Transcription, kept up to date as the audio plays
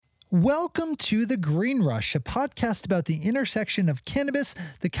Welcome to The Green Rush, a podcast about the intersection of cannabis,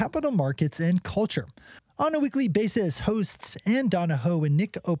 the capital markets, and culture. On a weekly basis, hosts Ann Donahoe and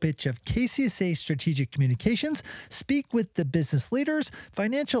Nick Opich of KCSA Strategic Communications speak with the business leaders,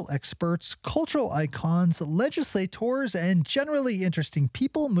 financial experts, cultural icons, legislators, and generally interesting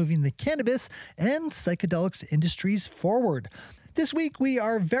people moving the cannabis and psychedelics industries forward. This week, we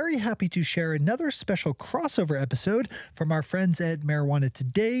are very happy to share another special crossover episode from our friends at Marijuana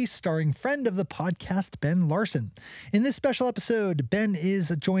Today, starring friend of the podcast, Ben Larson. In this special episode, Ben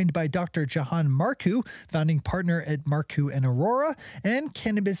is joined by Dr. Jahan Marku, founding partner at Marku & Aurora, and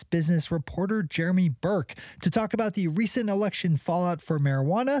cannabis business reporter Jeremy Burke, to talk about the recent election fallout for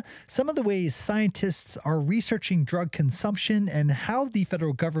marijuana, some of the ways scientists are researching drug consumption and how the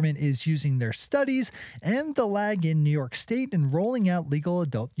federal government is using their studies, and the lag in New York State and rolling out legal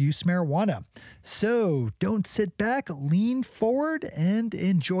adult use marijuana. So don't sit back, lean forward, and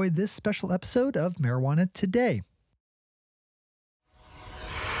enjoy this special episode of Marijuana Today.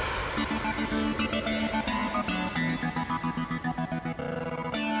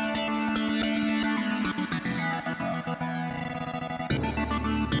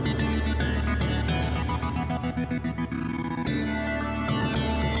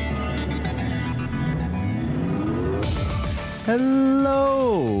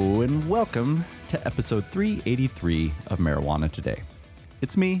 Hello, and welcome to episode 383 of Marijuana Today.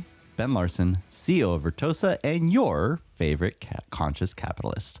 It's me, Ben Larson, CEO of Vertosa, and your favorite conscious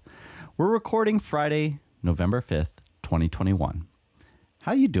capitalist. We're recording Friday, November 5th, 2021.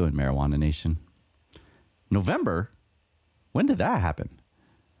 How you doing, Marijuana Nation? November? When did that happen?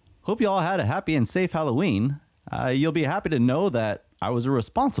 Hope you all had a happy and safe Halloween. You'll be happy to know that I was a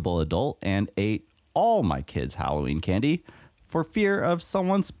responsible adult and ate all my kids' Halloween candy for fear of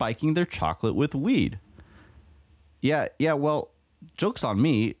someone spiking their chocolate with weed. Yeah, well, joke's on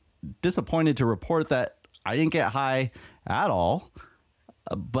me. Disappointed to report that I didn't get high at all,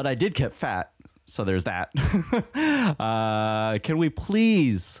 but I did get fat, so there's that. Can we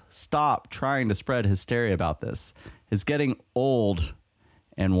please stop trying to spread hysteria about this? It's getting old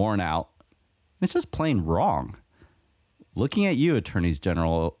and worn out. It's just plain wrong. Looking at you, attorneys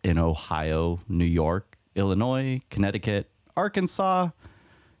general in Ohio, New York, Illinois, Connecticut, Arkansas,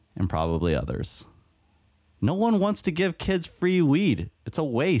 and probably others. No one wants to give kids free weed. It's a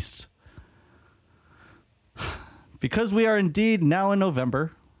waste. Because we are indeed now in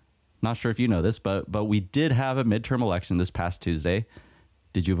November, not sure if you know this, but we did have a midterm election this past Tuesday.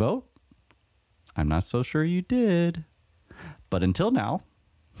 Did you vote? I'm not so sure you did. But until now,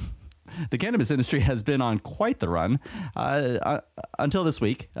 the cannabis industry has been on quite the run until this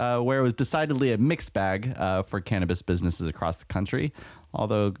week, where it was decidedly a mixed bag for cannabis businesses across the country,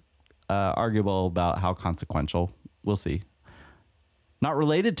 although arguable about how consequential. We'll see. Not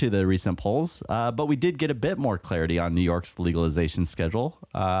related to the recent polls, but we did get a bit more clarity on New York's legalization schedule.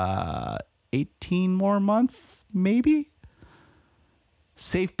 18 more months, maybe?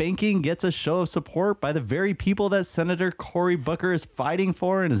 Safe banking gets a show of support by the very people that Senator Cory Booker is fighting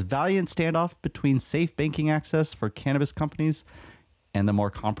for in his valiant standoff between safe banking access for cannabis companies and the more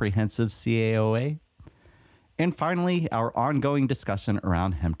comprehensive CAOA. And finally, our ongoing discussion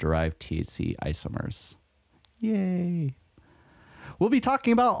around hemp-derived THC isomers. Yay! We'll be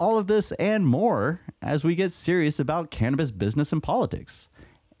talking about all of this and more as we get serious about cannabis business and politics.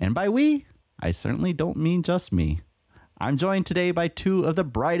 And by we, I certainly don't mean just me. I'm joined today by two of the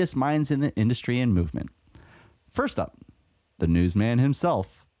brightest minds in the industry and movement. First up, the newsman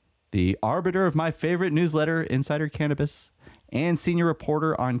himself, the arbiter of my favorite newsletter, Insider Cannabis, and senior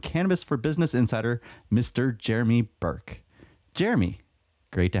reporter on Cannabis for Business Insider, Mr. Jeremy Burke. Jeremy,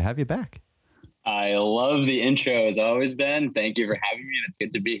 great to have you back. I love the intro as always, Ben. Thank you for having me, and it's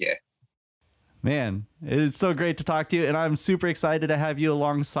good to be here. Man, it's so great to talk to you, and I'm super excited to have you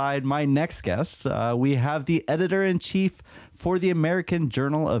alongside my next guest. We have the editor-in-chief for the American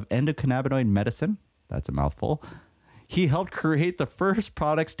Journal of Endocannabinoid Medicine. That's a mouthful. He helped create the first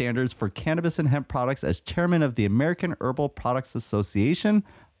product standards for cannabis and hemp products as chairman of the American Herbal Products Association,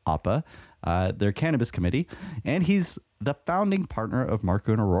 APA, their cannabis committee, and he's the founding partner of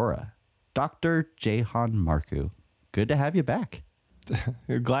Marku & Aurora. Dr. Jahan Marku, good to have you back.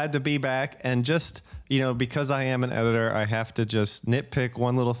 Glad to be back. And just, because I am an editor, I have to just nitpick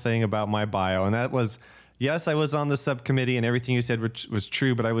one little thing about my bio. And that was, yes, I was on the subcommittee and everything you said was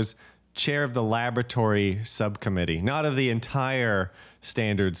true, but I was chair of the laboratory subcommittee, not of the entire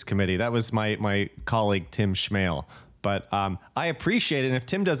standards committee. That was my colleague, Tim Schmale. But I appreciate it. And if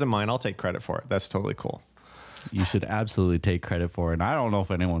Tim doesn't mind, I'll take credit for it. That's totally cool. You should absolutely take credit for it. And I don't know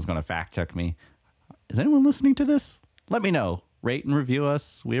if anyone's going to fact check me. Is anyone listening to this? Let me know. rate and review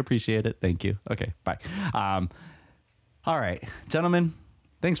us. We appreciate it. Thank you. Okay, bye. All right, gentlemen,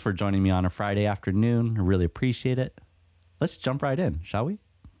 thanks for joining me on a Friday afternoon. I really appreciate it. Let's jump right in, shall we?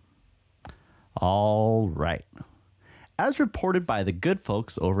 All right. As reported by the good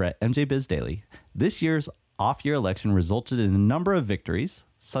folks over at MJ Biz Daily, this year's off-year election resulted in a number of victories,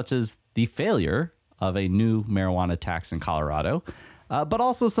 such as the failure of a new marijuana tax in Colorado, but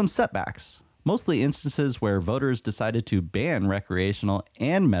also some setbacks, mostly instances where voters decided to ban recreational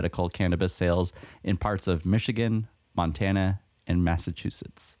and medical cannabis sales in parts of Michigan, Montana, and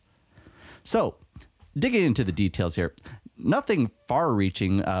Massachusetts. So, digging into the details here, nothing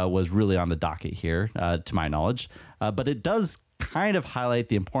far-reaching was really on the docket here, to my knowledge, but it does kind of highlight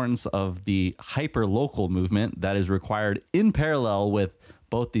the importance of the hyper-local movement that is required in parallel with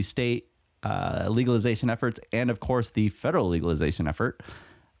both the state legalization efforts and, of course, the federal legalization effort.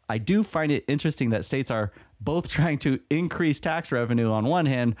 I do find it interesting that states are both trying to increase tax revenue on one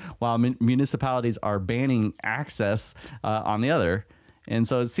hand, while municipalities are banning access on the other. And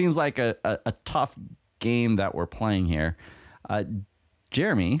so it seems like a tough game that we're playing here.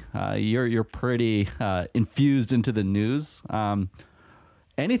 Jeremy, you're pretty infused into the news.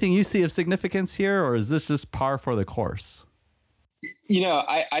 Anything you see of significance here, or is this just par for the course?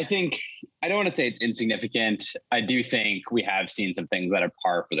 I think, I don't want to say it's insignificant. I do think we have seen some things that are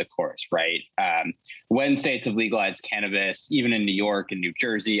par for the course, right? When states have legalized cannabis, even in New York and New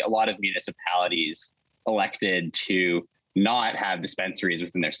Jersey, a lot of municipalities elected to not have dispensaries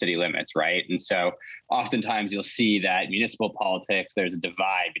within their city limits, right? And so oftentimes you'll see that municipal politics, there's a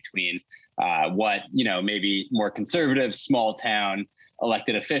divide between what, maybe more conservative, small town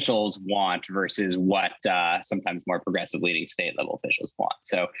elected officials want versus what sometimes more progressive leaning state level officials want.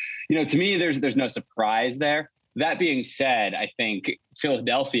 So, to me, there's no surprise there. That being said, I think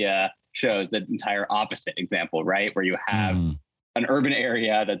Philadelphia shows the entire opposite example, right? Where you have an urban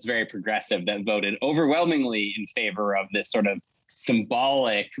area that's very progressive that voted overwhelmingly in favor of this sort of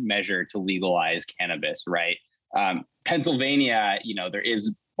symbolic measure to legalize cannabis, right? Pennsylvania, there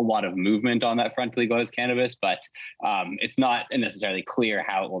is a lot of movement on that front to legalize cannabis, but it's not necessarily clear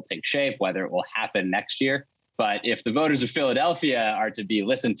how it will take shape, whether it will happen next year. But if the voters of Philadelphia are to be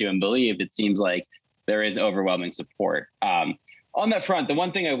listened to and believed, it seems like there is overwhelming support. On that front, the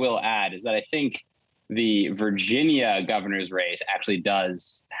one thing I will add is that I think the Virginia governor's race actually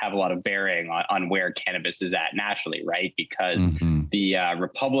does have a lot of bearing on where cannabis is at nationally, right? Because the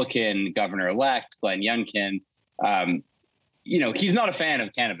Republican governor-elect, Glenn Youngkin, he's not a fan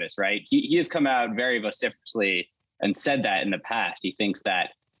of cannabis, right? He has come out very vociferously and said that in the past. He thinks that,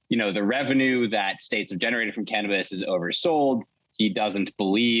 the revenue that states have generated from cannabis is oversold. He doesn't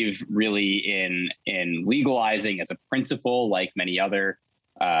believe really in legalizing as a principle like many other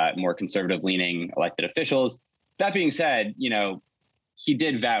more conservative leaning elected officials. That being said, he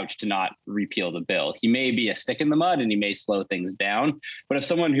did vouch to not repeal the bill. He may be a stick in the mud and he may slow things down. But if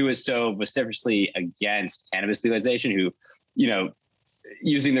someone who is so vociferously against cannabis legalization, who,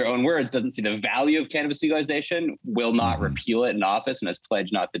 using their own words, doesn't see the value of cannabis legalization, will not repeal it in office and has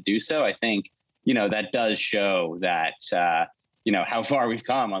pledged not to do so, I think, that does show that, how far we've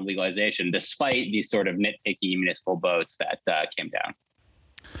come on legalization, despite these sort of nitpicky municipal votes that came down.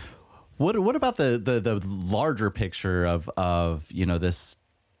 What about the larger picture of this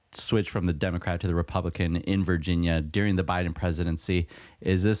switch from the Democrat to the Republican in Virginia during the Biden presidency?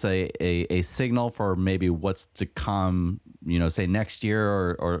 Is this a signal for maybe what's to come, say next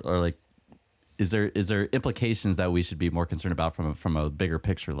year, or like, is there implications that we should be more concerned about from a bigger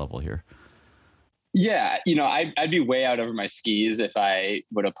picture level here? Yeah, I'd be way out over my skis if I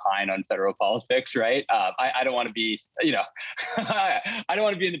would opine on federal politics, right? I don't want to be, I don't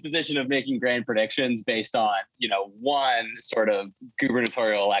want to be in the position of making grand predictions based on, one sort of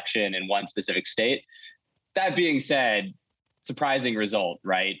gubernatorial election in one specific state. That being said, surprising result,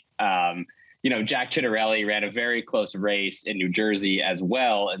 right? Jack Ciattarelli ran a very close race in New Jersey as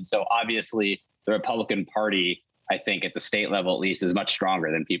well. And so obviously the Republican Party, I think at the state level, at least, is much stronger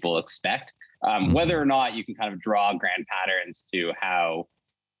than people expect. Whether or not you can kind of draw grand patterns to how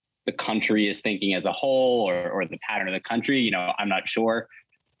the country is thinking as a whole or the pattern of the country, I'm not sure.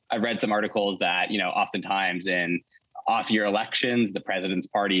 I've read some articles that, oftentimes in off-year elections, the president's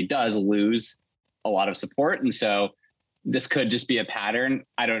party does lose a lot of support. And so this could just be a pattern.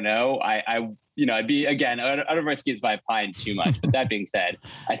 I don't know. I'd be, again, out of my skis if I opine too much. But that being said,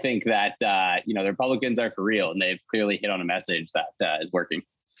 I think that, the Republicans are for real, and they've clearly hit on a message that is working.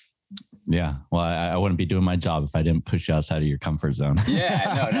 Yeah. Well, I wouldn't be doing my job if I didn't push you outside of your comfort zone.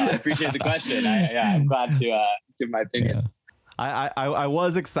 Yeah, no, I appreciate the question. I'm glad to give my opinion. Yeah. I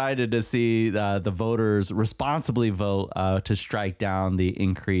was excited to see the voters responsibly vote to strike down the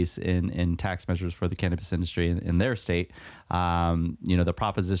increase in tax measures for the cannabis industry in their state. The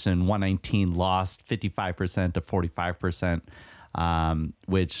Proposition 119 lost 55% to 45%,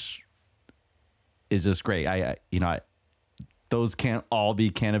 which is just great. Those can't all be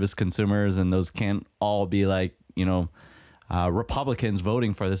cannabis consumers, and those can't all be like, Republicans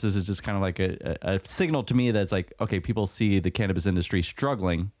voting for this. This is just kind of like a signal to me that's like, okay, people see the cannabis industry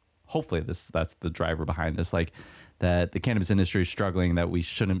struggling. Hopefully that's the driver behind this, like that the cannabis industry is struggling, that we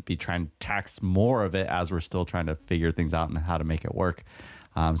shouldn't be trying to tax more of it as we're still trying to figure things out and how to make it work.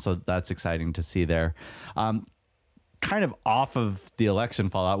 So that's exciting to see there. Kind of off of the election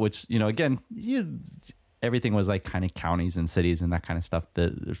fallout, which, everything was like kind of counties and cities and that kind of stuff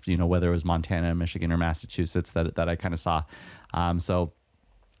that, whether it was Montana, Michigan, or Massachusetts that I kind of saw. So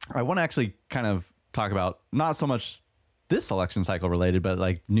I want to actually kind of talk about not so much this election cycle related, but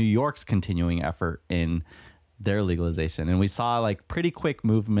like New York's continuing effort in their legalization. And we saw like pretty quick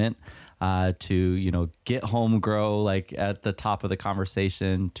movement to, get home grow like at the top of the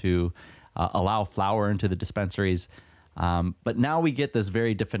conversation, to allow flower into the dispensaries. But now we get this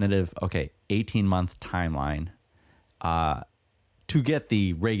very definitive, 18-month timeline to get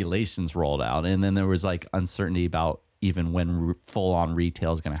the regulations rolled out. And then there was like uncertainty about even when full-on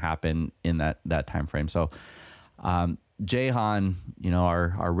retail is going to happen in that time frame. So Jehan,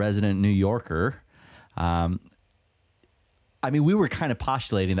 our resident New Yorker, we were kind of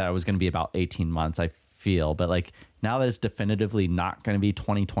postulating that it was going to be about 18 months, I feel. But like now that it's definitively not going to be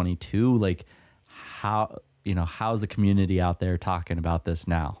 2022, like how's the community out there talking about this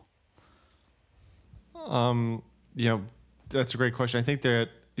now? That's a great question. I think that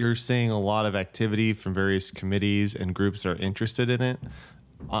you're seeing a lot of activity from various committees and groups that are interested in it.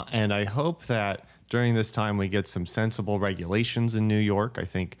 And I hope that during this time we get some sensible regulations in New York. I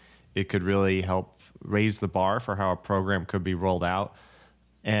think it could really help raise the bar for how a program could be rolled out.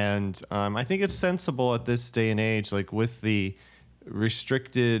 And I think it's sensible at this day and age, like with the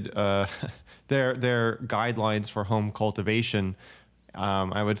restricted their guidelines for home cultivation.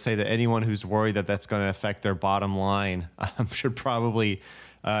 I would say that anyone who's worried that that's going to affect their bottom line should probably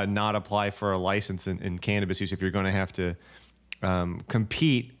not apply for a license in cannabis use if you're going to have to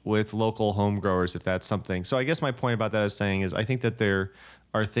compete with local home growers, if that's something. So I guess my point about that is I think that there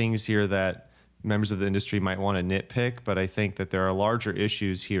are things here that members of the industry might want to nitpick, but I think that there are larger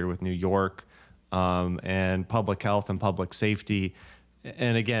issues here with New York and public health and public safety.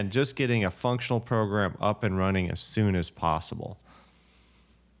 And again, just getting a functional program up and running as soon as possible.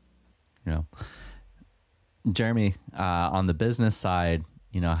 Jeremy, on the business side,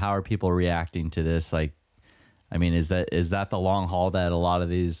 how are people reacting to this? Like, is that the long haul that a lot of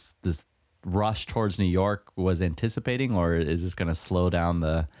this rush towards New York was anticipating, or is this going to slow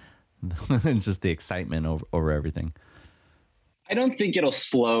down just the excitement over everything? I don't think it'll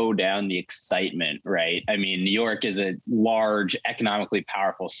slow down the excitement, right? New York is a large, economically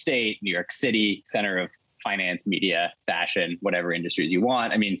powerful state. New York City, center of finance, media, fashion, whatever industries you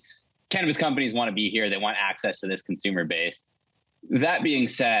want. Cannabis companies want to be here. They want access to this consumer base. That being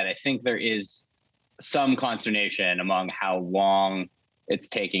said, I think there is some consternation among how long it's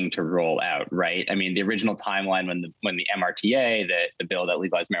taking to roll out, right? The original timeline when the MRTA, the bill that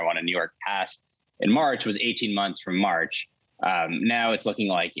legalized marijuana in New York, passed in March was 18 months from March. Now it's looking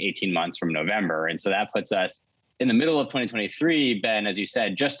like 18 months from November. And so that puts us in the middle of 2023, Ben, as you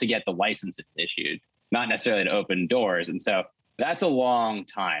said, just to get the licenses issued, not necessarily to open doors. And so that's a long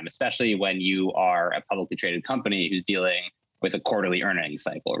time, especially when you are a publicly traded company who's dealing with a quarterly earnings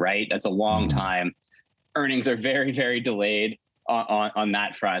cycle, right? That's a long time. Earnings are very, very delayed on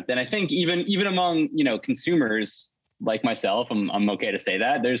that front. And I think even among, consumers like myself, I'm okay to say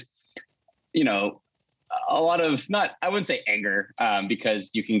that there's, a lot of I wouldn't say anger, because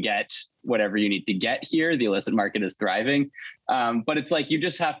you can get whatever you need to get here. The illicit market is thriving. But it's like, you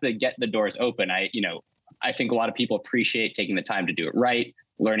just have to get the doors open. I think a lot of people appreciate taking the time to do it right,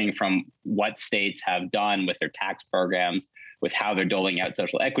 learning from what states have done with their tax programs, with how they're doling out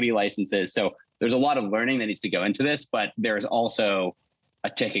social equity licenses. So there's a lot of learning that needs to go into this, but there's also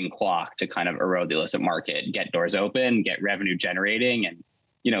a ticking clock to kind of erode the illicit market, get doors open, get revenue generating, and,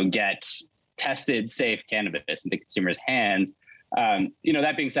 get tested, safe cannabis into consumers' hands.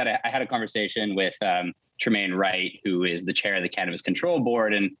 That being said, I had a conversation with Tremaine Wright, who is the chair of the Cannabis Control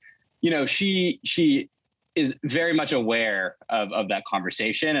Board. And, she is very much aware of that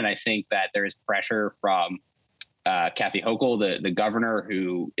conversation. And I think that there is pressure from Kathy Hochul, the governor,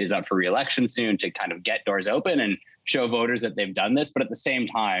 who is up for re-election soon, to kind of get doors open and show voters that they've done this. But at the same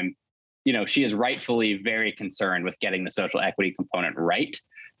time, she is rightfully very concerned with getting the social equity component right,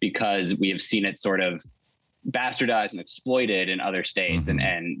 because we have seen it sort of bastardized and exploited in other states. Mm-hmm.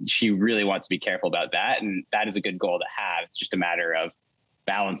 And she really wants to be careful about that. And that is a good goal to have. It's just a matter of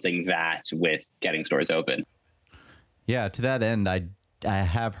balancing that with getting stores open. Yeah, to that end, I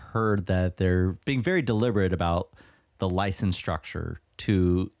have heard that they're being very deliberate about the license structure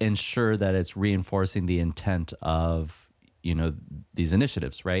to ensure that it's reinforcing the intent of, these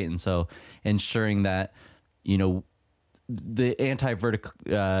initiatives, right? And so ensuring that, the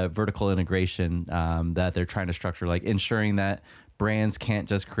vertical integration that they're trying to structure, like ensuring that brands can't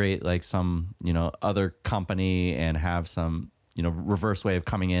just create like some, other company and have some, reverse way of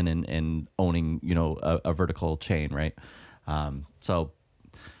coming in and owning, a vertical chain, right? So,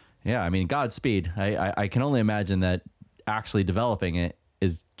 yeah, I mean, Godspeed. I can only imagine that actually developing it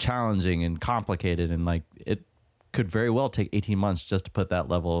is challenging and complicated, and like it could very well take 18 months just to put that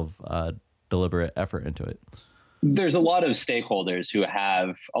level of deliberate effort into it. There's a lot of stakeholders who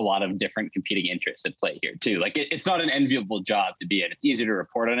have a lot of different competing interests at play here too. Like it's not an enviable job to be in. It's easier to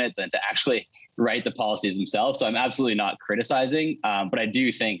report on it than to actually write the policies themselves. So I'm absolutely not criticizing, but I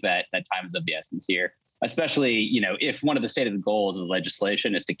do think that time is of the essence here, especially, if one of the stated goals of the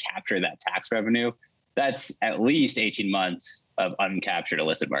legislation is to capture that tax revenue, that's at least 18 months of uncaptured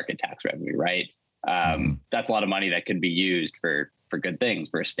illicit market tax revenue, right? That's a lot of money that could be used for good things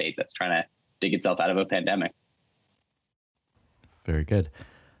for a state that's trying to dig itself out of a pandemic. Very good.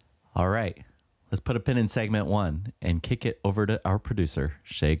 All right. Let's put a pin in segment 1 and kick it over to our producer,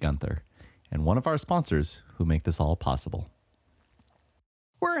 Shay Gunther, and one of our sponsors who make this all possible.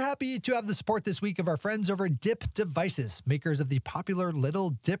 We're happy to have the support this week of our friends over at Dip Devices, makers of the popular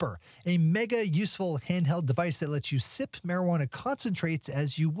Little Dipper, a mega useful handheld device that lets you sip marijuana concentrates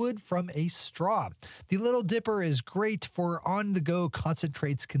as you would from a straw. The Little Dipper is great for on-the-go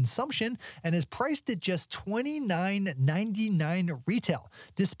concentrates consumption and is priced at just $29.99 retail,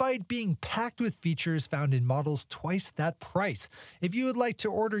 despite being packed with features found in models twice that price. If you would like to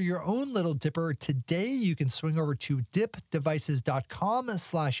order your own Little Dipper today, you can swing over to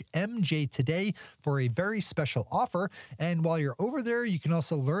dipdevices.com/MJ today for a very special offer. And while you're over there, you can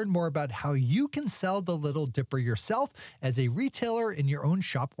also learn more about how you can sell the Little Dipper yourself as a retailer in your own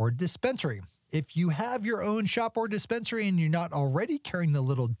shop or dispensary. If you have your own shop or dispensary and you're not already carrying the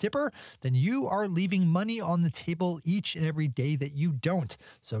Little Dipper, then you are leaving money on the table each and every day that you don't.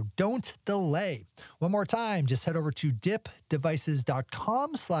 So don't delay. One more time, just head over to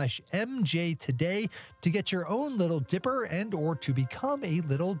dipdevices.com/MJ today to get your own Little Dipper and or to become a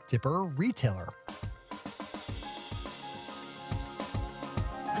Little Dipper retailer.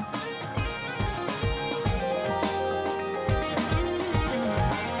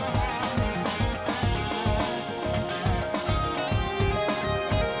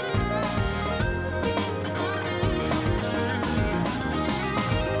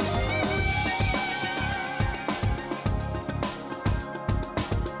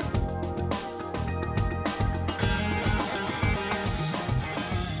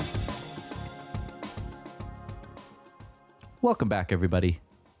 Welcome back, everybody.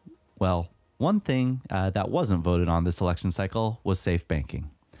 Well, one thing that wasn't voted on this election cycle was safe banking.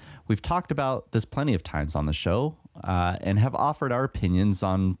 We've talked about this plenty of times on the show and have offered our opinions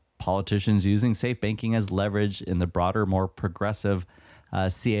on politicians using safe banking as leverage in the broader, more progressive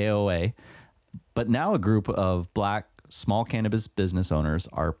CAOA. But now a group of Black small cannabis business owners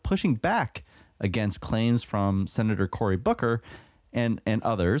are pushing back against claims from Senator Cory Booker and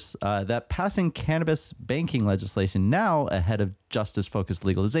others that passing cannabis banking legislation now ahead of justice-focused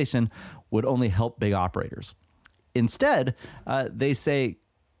legalization would only help big operators. Instead, they say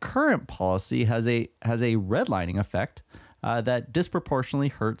current policy has a redlining effect that disproportionately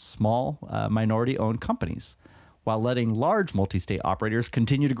hurts small minority-owned companies while letting large multi-state operators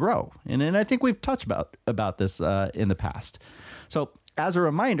continue to grow. And I think we've touched about this in the past. So as a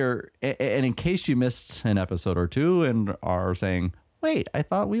reminder, and in case you missed an episode or two and are saying, wait, I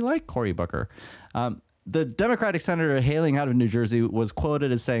thought we liked Cory Booker. The Democratic senator hailing out of New Jersey was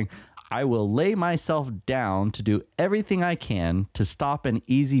quoted as saying, "I will lay myself down to do everything I can to stop an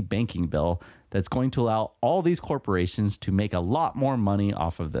easy banking bill that's going to allow all these corporations to make a lot more money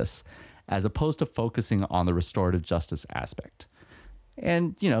off of this, as opposed to focusing on the restorative justice aspect."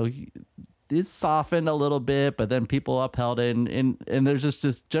 And, it softened a little bit, but then people upheld it. And there's just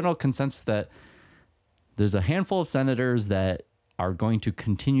this general consensus that there's a handful of senators that are going to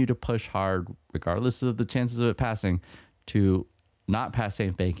continue to push hard, regardless of the chances of it passing, to not pass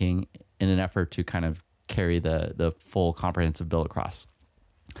safe banking in an effort to kind of carry the full comprehensive bill across.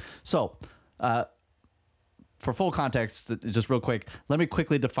 So for full context, just real quick, let me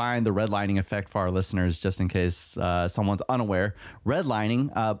quickly define the redlining effect for our listeners, just in case someone's unaware.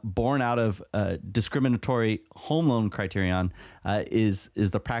 Redlining, born out of discriminatory home loan criterion, is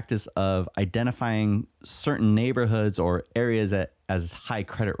the practice of identifying certain neighborhoods or areas as high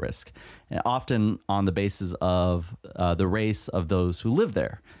credit risk, and often on the basis of the race of those who live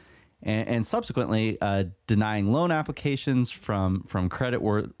there. And subsequently, denying loan applications from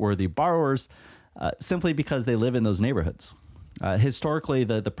credit-worthy borrowers simply because they live in those neighborhoods. Historically,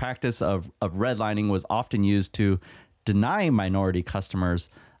 the practice of redlining was often used to deny minority customers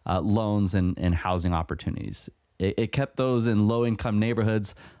loans and housing opportunities. It kept those in low-income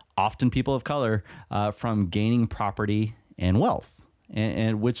neighborhoods, often people of color, from gaining property and wealth,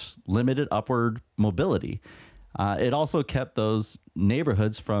 and which limited upward mobility. It also kept those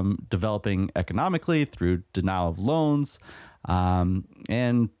neighborhoods from developing economically through denial of loans,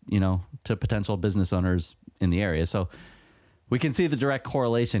 and, to potential business owners in the area. So we can see the direct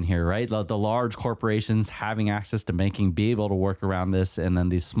correlation here, right? The large corporations having access to banking, be able to work around this, and then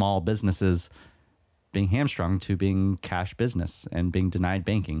these small businesses being hamstrung to being cash business and being denied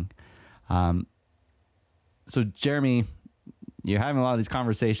banking. So Jeremy, you're having a lot of these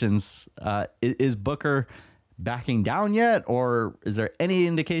conversations. Is Booker backing down yet? Or is there any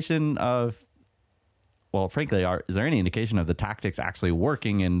indication of, well, frankly, is there any indication of the tactics actually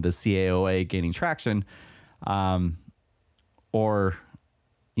working and the CAOA gaining traction? Or,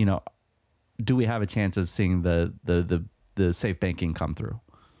 do we have a chance of seeing the safe banking come through?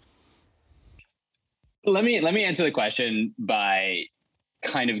 Let me answer the question by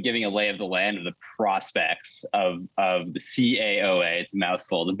kind of giving a lay of the land of the prospects of the CAOA. It's a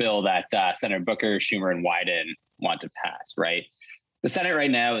mouthful. The bill that Senator Booker, Schumer, and Wyden want to pass, right? The Senate right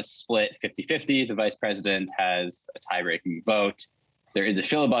now is split 50-50. The vice president has a tie-breaking vote. There is a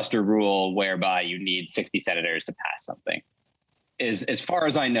filibuster rule whereby you need 60 senators to pass something. As far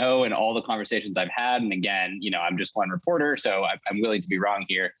as I know, in all the conversations I've had, and again, I'm just one reporter, so I'm willing to be wrong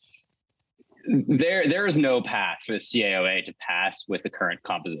here. There is no path for the CAOA to pass with the current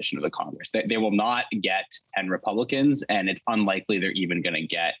composition of the Congress. They will not get 10 Republicans, and it's unlikely they're even going to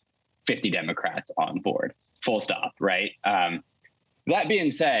get 50 Democrats on board. Full stop, right? That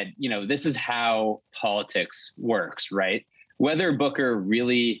being said, this is how politics works, right? Whether Booker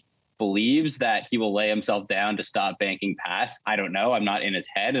really believes that he will lay himself down to stop banking pass, I don't know. I'm not in his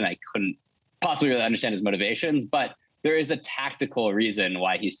head, and I couldn't possibly really understand his motivations, but there is a tactical reason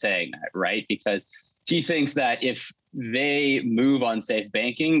why he's saying that, right? Because he thinks that if they move on safe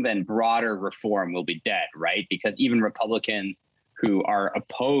banking, then broader reform will be dead, right? Because even Republicans who are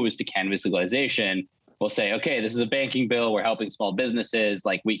opposed to cannabis legalization will say, okay, this is a banking bill, we're helping small businesses,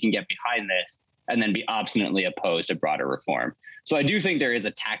 like we can get behind this, and then be obstinately opposed to broader reform. So I do think there is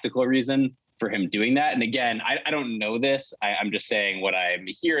a tactical reason for him doing that. And again, I don't know this. I'm just saying what I'm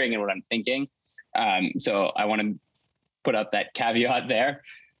hearing and what I'm thinking. So I want to put up that caveat there.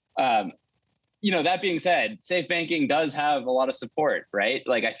 That being said, safe banking does have a lot of support, right?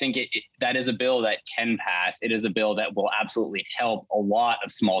 Like, I think that is a bill that can pass. It is a bill that will absolutely help a lot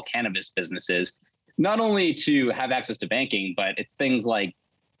of small cannabis businesses, not only to have access to banking, but it's things like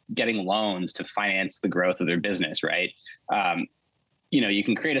getting loans to finance the growth of their business, right? You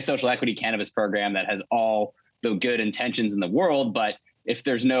can create a social equity cannabis program that has all the good intentions in the world, but if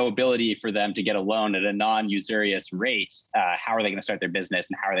there's no ability for them to get a loan at a non-usurious rate, how are they going to start their business,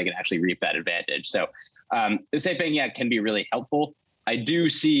 and how are they going to actually reap that advantage? So the Safe Banking Act can be really helpful. I do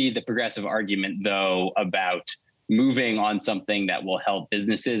see the progressive argument, though, about moving on something that will help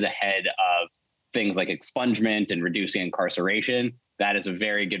businesses ahead of things like expungement and reducing incarceration. That is a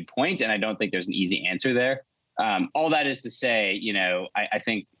very good point, and I don't think there's an easy answer there. All that is to say, I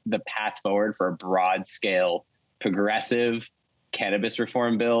think the path forward for a broad-scale progressive cannabis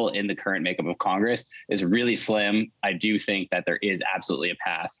reform bill in the current makeup of Congress is really slim. I do think that there is absolutely a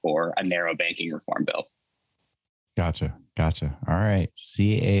path for a narrow banking reform bill. Gotcha. All right.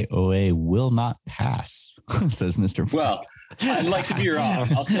 CAOA will not pass, says Mr. Well, I'd like to be wrong.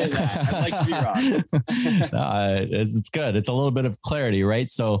 I'll say that. I'd like to be wrong. It's good. It's a little bit of clarity, right?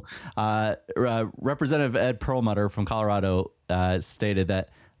 So Representative Ed Perlmutter from Colorado stated that,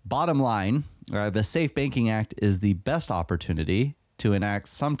 bottom line, the Safe Banking Act is the best opportunity to enact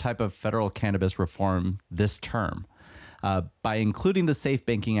some type of federal cannabis reform this term. By including the Safe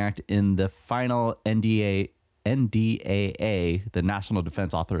Banking Act in the final NDAA, the National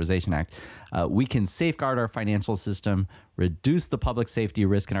Defense Authorization Act, we can safeguard our financial system, reduce the public safety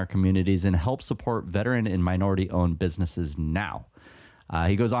risk in our communities, and help support veteran and minority-owned businesses now.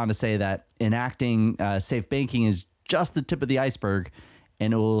 He goes on to say that enacting safe banking is just the tip of the iceberg,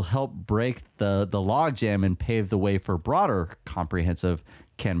 and it will help break the logjam and pave the way for broader comprehensive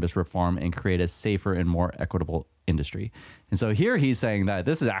cannabis reform and create a safer and more equitable industry. And so here he's saying that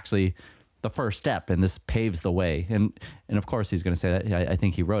this is actually the first step, and this paves the way. And of course he's going to say that. I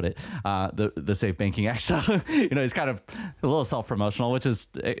think he wrote it, the Safe Banking Act. So, he's kind of a little self-promotional, which is,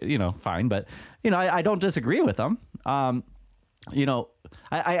 fine. But, I don't disagree with him. I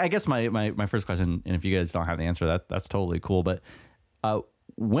guess my first question, and if you guys don't have the answer, that's totally cool. But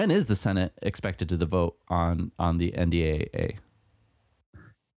when is the Senate expected to vote on the NDAA?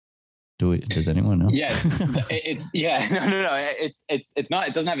 Does anyone know? Yeah, no. It's not.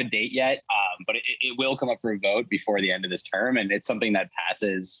 It doesn't have a date yet, but it will come up for a vote before the end of this term, and it's something that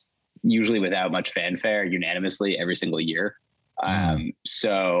passes usually without much fanfare, unanimously every single year.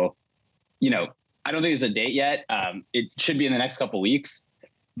 So, I don't think there's a date yet. It should be in the next couple of weeks.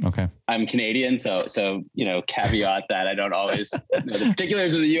 Okay. I'm Canadian, so caveat that I don't always know the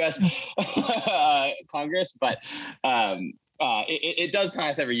particulars of the U.S. Congress, but. It does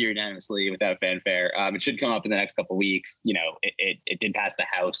pass every year unanimously without fanfare. It should come up in the next couple of weeks. It did pass the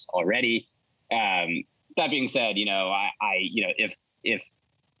House already. That being said, if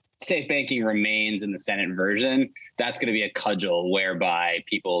safe banking remains in the Senate version, that's going to be a cudgel whereby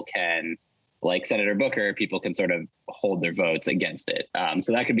people can, like Senator Booker, people can sort of hold their votes against it.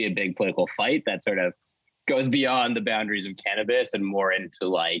 So that could be a big political fight that sort of goes beyond the boundaries of cannabis and more into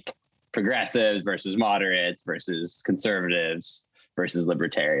like progressives versus moderates versus conservatives versus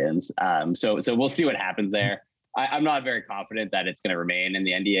libertarians. So we'll see what happens there. I'm not very confident that it's going to remain in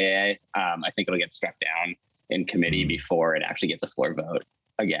the NDAA. I think it'll get struck down in committee before it actually gets a floor vote.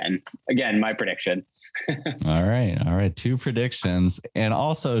 Again, my prediction. All right. 2 predictions, and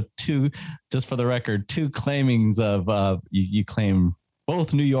also 2, just for the record, 2 claimings of you claim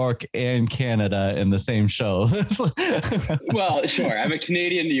both New York and Canada in the same show. Well, sure. I'm a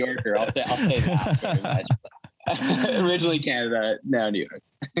Canadian New Yorker. I'll say that very much. Originally Canada, now New York.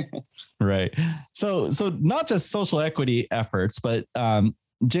 Right. So not just social equity efforts, but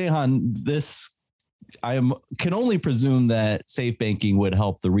Jehan, can only presume that safe banking would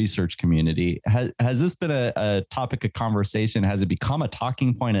help the research community. Has this been a topic of conversation? Has it become a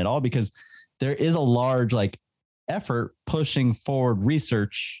talking point at all? Because there is a large effort pushing forward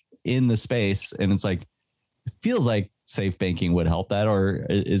research in the space, and it's it feels like safe banking would help that, or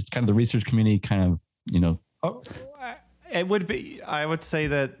is kind of the research community kind of it would be. I would say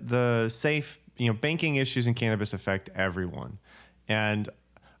that the safe banking issues in cannabis affect everyone, and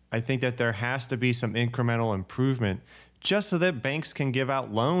I think that there has to be some incremental improvement just so that banks can give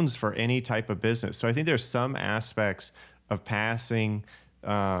out loans for any type of business. So I think there's some aspects of passing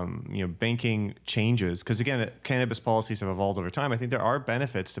banking changes, because again, cannabis policies have evolved over time. I think there are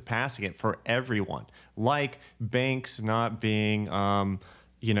benefits to passing it for everyone, like banks not being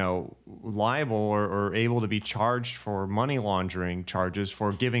liable or able to be charged for money laundering charges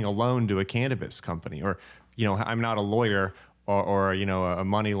for giving a loan to a cannabis company. Or I'm not a lawyer or a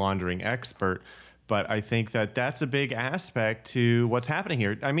money laundering expert, but I think that that's a big aspect to what's happening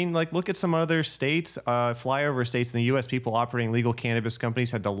here. I mean, look at some other states, flyover states in the U.S. People operating legal cannabis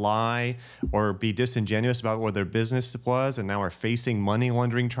companies had to lie or be disingenuous about what their business was, and now are facing money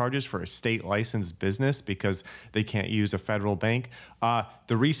laundering charges for a state licensed business because they can't use a federal bank.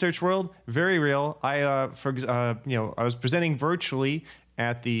 The research world, very real. I was presenting virtually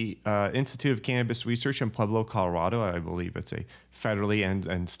at the Institute of Cannabis Research in Pueblo, Colorado. I believe it's a federally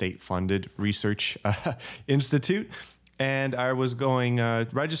and state-funded research institute. And I was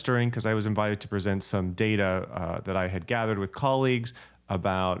registering because I was invited to present some data that I had gathered with colleagues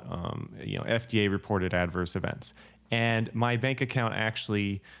about FDA-reported adverse events. And my bank account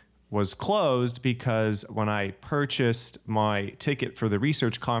actually was closed because when I purchased my ticket for the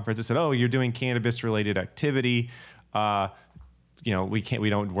research conference, it said, "Oh, you're doing cannabis-related activity. We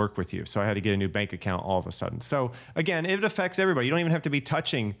don't work with you." So I had to get a new bank account all of a sudden. So again, it affects everybody. You don't even have to be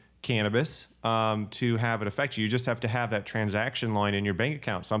touching cannabis to have it affect you. You just have to have that transaction line in your bank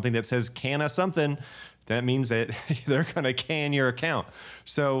account, something that says "canna something." That means that they're going to can your account.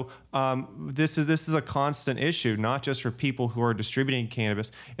 So this is a constant issue, not just for people who are distributing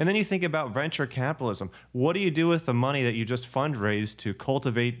cannabis. And then you think about venture capitalism. What do you do with the money that you just fundraised to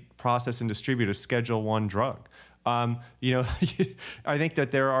cultivate, process, and distribute a Schedule I drug? I think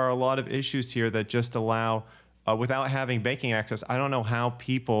that there are a lot of issues here that just allow, without having banking access, I don't know how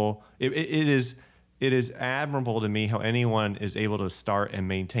people, it is admirable to me how anyone is able to start and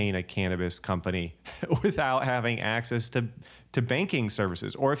maintain a cannabis company without having access to banking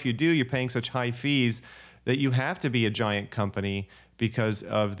services. Or if you do, you're paying such high fees that you have to be a giant company because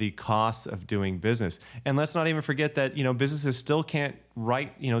of the costs of doing business. And let's not even forget that, businesses still can't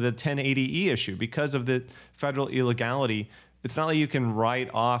write, the 1080E issue because of the federal illegality. It's not like you can write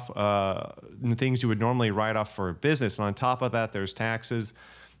off the things you would normally write off for a business. And on top of that, there's taxes.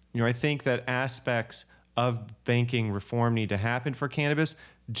 I think that aspects of banking reform need to happen for cannabis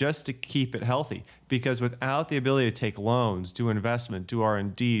just to keep it healthy. Because without the ability to take loans, do investment, do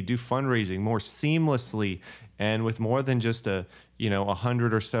R&D, do fundraising more seamlessly, and with more than just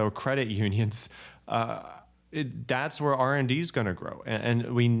 100 or so credit unions, that's where R&D is going to grow.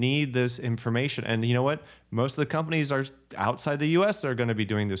 And we need this information. And you know what? Most of the companies are outside the U.S. that are going to be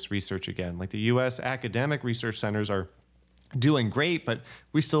doing this research again. Like the U.S. academic research centers are doing great, but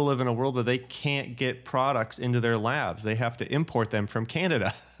we still live in a world where they can't get products into their labs. They have to import them from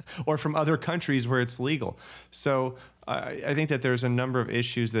Canada or from other countries where it's legal. So I think that there's a number of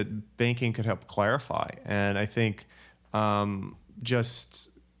issues that banking could help clarify. And I think I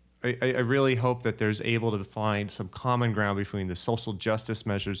really hope that there's able to find some common ground between the social justice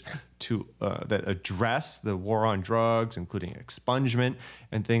measures to that address the war on drugs, including expungement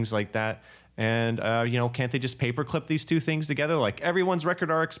and things like that. And, can't they just paperclip these two things together? Like everyone's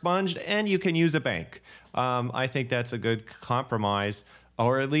record are expunged and you can use a bank. I think that's a good compromise,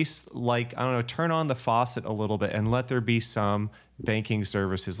 or at least turn on the faucet a little bit and let there be some banking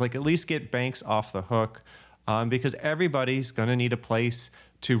services. Like at least get banks off the hook because everybody's going to need a place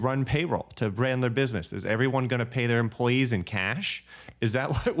to run payroll, to run their business. Is everyone going to pay their employees in cash? Is that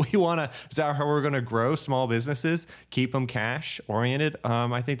what we want to, is that how we're going to grow small businesses? Keep them cash oriented?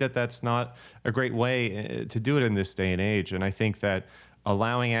 I think that that's not a great way to do it in this day and age. And I think that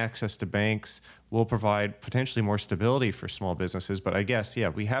allowing access to banks will provide potentially more stability for small businesses. But I guess,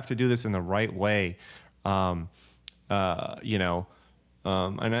 we have to do this in the right way. And I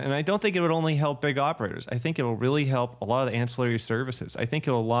don't think it would only help big operators. I think it will really help a lot of the ancillary services. I think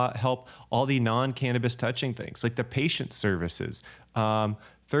it will help all the non-cannabis touching things, like the patient services,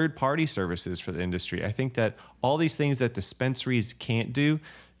 third-party services for the industry. I think that all these things that dispensaries can't do,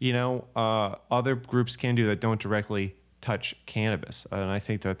 other groups can do that don't directly touch cannabis. And I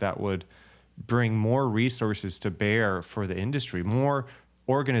think that that would bring more resources to bear for the industry, more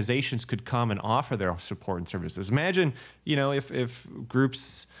organizations could come and offer their support and services. Imagine, if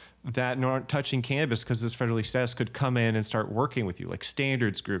groups that aren't touching cannabis because it's federally status could come in and start working with you, like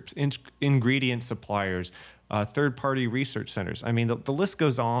standards groups, ingredient suppliers, third-party research centers. I mean, the list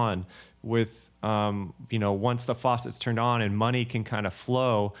goes on with, once the faucet's turned on and money can kind of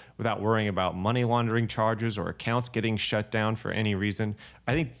flow without worrying about money laundering charges or accounts getting shut down for any reason.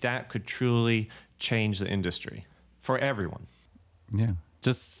 I think that could truly change the industry for everyone. Yeah.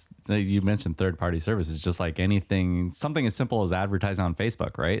 Just you mentioned third-party services, just like something as simple as advertising on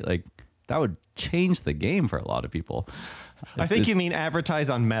Facebook, right? Like that would change the game for a lot of people. I think you mean advertise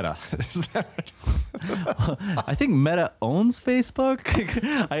on Meta. Is that right? I think Meta owns Facebook.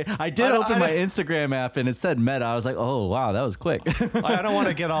 I did open my Instagram app and it said Meta. I was like, oh, wow, that was quick. I don't want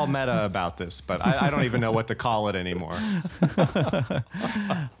to get all meta about this, but I don't even know what to call it anymore.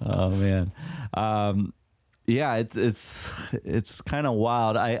 Oh, man. Yeah, it's kind of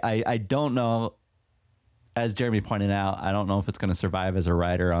wild. I don't know, as Jeremy pointed out, I don't know if it's going to survive as a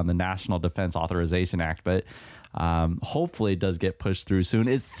rider on the National Defense Authorization Act, but hopefully it does get pushed through soon.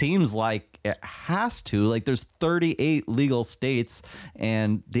 It seems like it has to. Like there's 38 legal states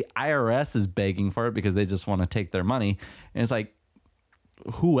and the IRS is begging for it because they just want to take their money. And it's like,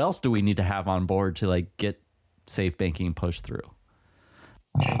 who else do we need to have on board to get safe banking pushed through?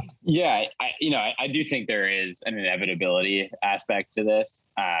 Yeah, I do think there is an inevitability aspect to this.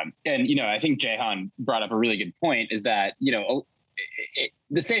 And, I think Jehan brought up a really good point is that,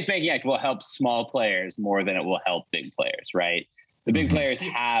 the Safe Banking Act will help small players more than it will help big players, right? The big players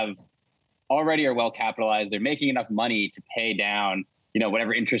already are well capitalized. They're making enough money to pay down,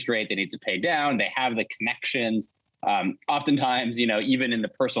 whatever interest rate they need to pay down. They have the connections. Oftentimes, even in the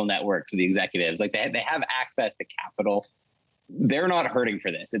personal network for the executives, like they have access to capital. They're not hurting for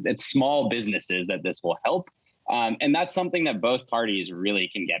this. It's small businesses that this will help. And that's something that both parties really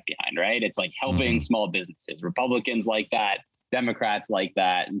can get behind, right? It's like helping small businesses. Republicans like that, Democrats like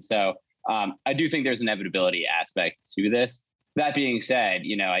that. And so I do think there's an inevitability aspect to this. That being said,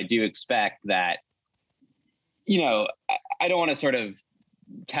 I do expect that, I don't want to sort of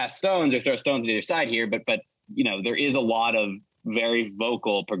cast stones or throw stones on either side here, but there is a lot of very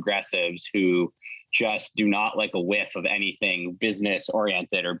vocal progressives who just do not like a whiff of anything business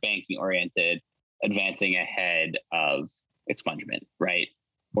oriented or banking oriented advancing ahead of expungement, right?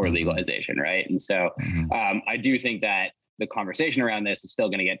 Or legalization, right? And so I do think that the conversation around this is still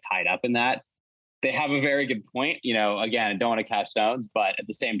going to get tied up in that. they have a very good point. Again, I don't want to cast stones, but at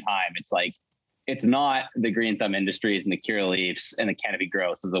the same time, it's like, it's not the Green Thumb Industries and the Curaleafs and the Canopy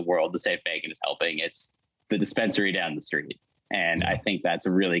Growth of the world the Safe Bacon is helping. It's the dispensary down the street. And I think that's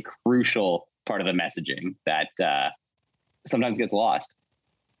a really crucial part of the messaging that sometimes gets lost.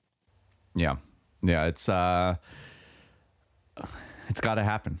 Yeah. It's got to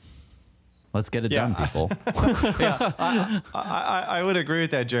happen. Let's get it done, people. I would agree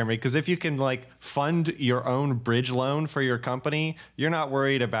with that, Jeremy, because if you can like fund your own bridge loan for your company, you're not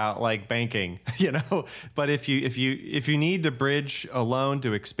worried about like banking, But if you need to bridge a loan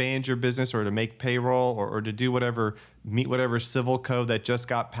to expand your business or to make payroll or to do meet whatever civil code that just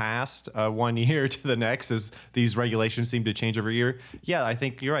got passed 1 year to the next, as these regulations seem to change every year. Yeah, I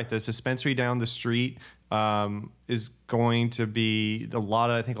think you're right. The dispensary down the street is going to be a lot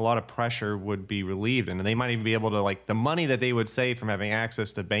of pressure would be relieved, and they might even be able to, like, the money that they would save from having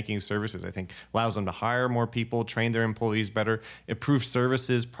access to banking services, I think allows them to hire more people, train their employees better, improve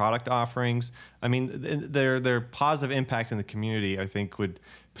services, product offerings. I mean, their positive impact in the community, I think, would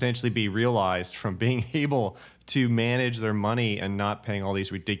potentially be realized from being able to manage their money and not paying all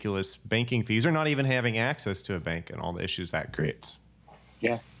these ridiculous banking fees, or not even having access to a bank, and all the issues that creates.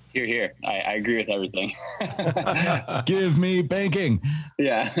 Yeah. Here. I agree with everything. Give me banking.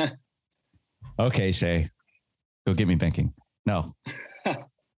 Yeah. Okay, Shay, go get me banking. No.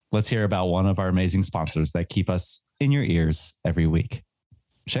 Let's hear about one of our amazing sponsors that keep us in your ears every week.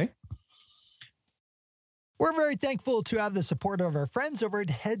 Shay? We're very thankful to have the support of our friends over at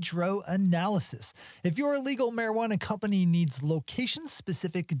Hedgerow Analysis. If your legal marijuana company needs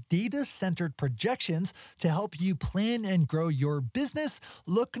location-specific data-centered projections to help you plan and grow your business,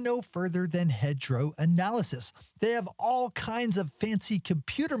 look no further than Hedgerow Analysis. They have all kinds of fancy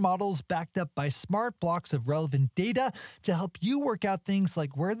computer models backed up by smart blocks of relevant data to help you work out things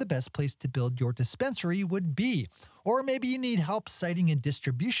like where the best place to build your dispensary would be. Or maybe you need help citing a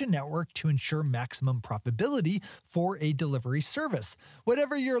distribution network to ensure maximum profitability for a delivery service.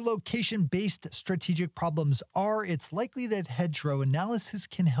 Whatever your location-based strategic problems are, it's likely that Hedgerow Analysis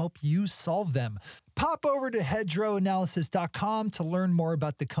can help you solve them. Pop over to hedgerowanalysis.com to learn more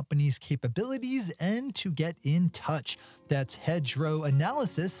about the company's capabilities and to get in touch. That's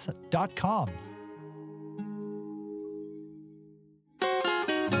hedgerowanalysis.com.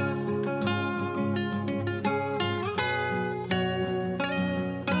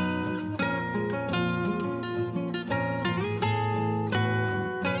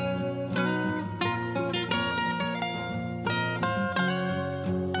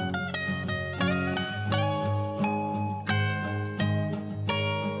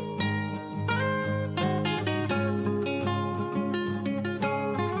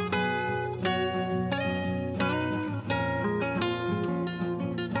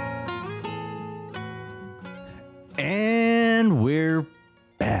 And we're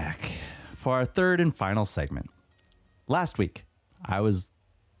back for our third and final segment. Last week, I was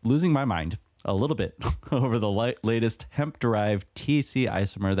losing my mind a little bit over the latest hemp-derived THC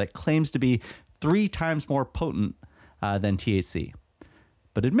isomer that claims to be 3 times more potent than THC,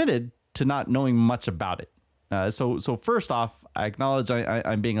 but admitted to not knowing much about it. So first off, I acknowledge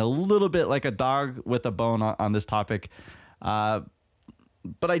I'm being a little bit like a dog with a bone on this topic.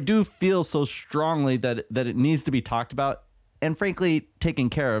 But I do feel so strongly that it needs to be talked about and, frankly,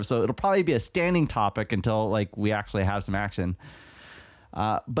 taken care of. So it'll probably be a standing topic until, like, we actually have some action.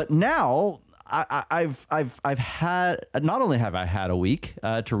 But now I've had, not only have I had a week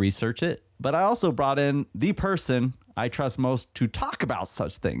to research it, but I also brought in the person I trust most to talk about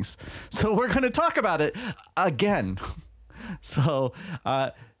such things. So we're going to talk about it again. So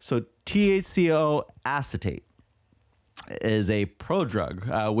THCO acetate is a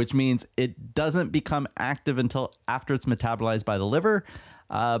prodrug, which means it doesn't become active until after it's metabolized by the liver,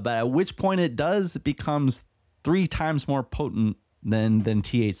 but at which point it does, it becomes 3 times more potent than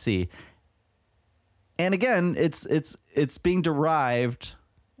THC. And again, it's being derived,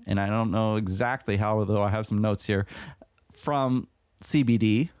 and I don't know exactly how, although I have some notes here, from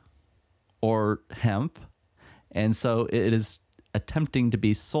CBD or hemp. And so it is attempting to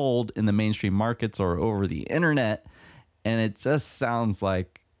be sold in the mainstream markets or over the internet. And it just sounds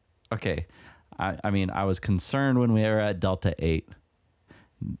like, okay, I mean, I was concerned when we were at Delta 8.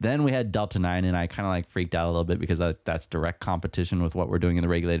 Then we had Delta 9, and I kind of like freaked out a little bit because that's direct competition with what we're doing in the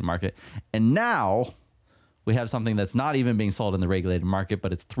regulated market. And now we have something that's not even being sold in the regulated market,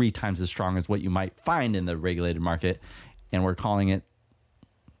 but it's 3 times as strong as what you might find in the regulated market. And we're calling it,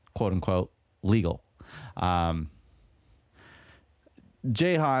 quote unquote, legal.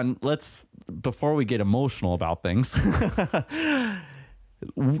 Jehan, before we get emotional about things,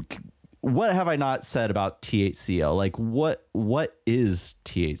 what have I not said about THCO? Like, what is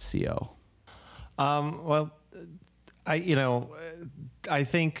THCO? Well, I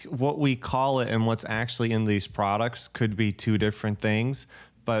think what we call it and what's actually in these products could be two different things.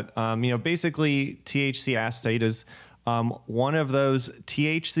 But, basically THC acetate is one of those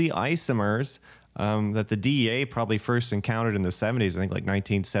THC isomers that the DEA probably first encountered in the 70s, I think like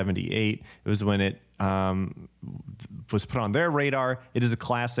 1978. It was when it was put on their radar. It is a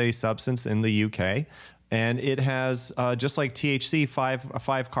Class A substance in the UK, and it has, just like THC, a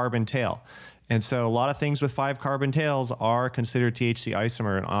 5-carbon tail. And so a lot of things with 5-carbon tails are considered THC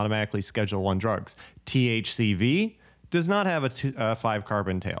isomer and automatically Schedule I drugs. THCV does not have a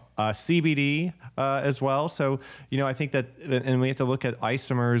 5-carbon tail. CBD as well. So, I think that, and we have to look at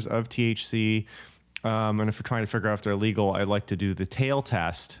isomers of THC. And if we're trying to figure out if they're legal, I'd like to do the tail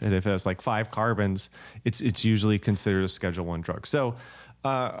test. And if it has like 5 carbons, it's usually considered a Schedule I drug. So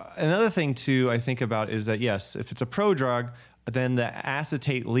another thing too I think about is that, yes, if it's a prodrug, then the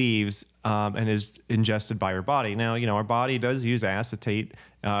acetate leaves and is ingested by your body. Now, our body does use acetate,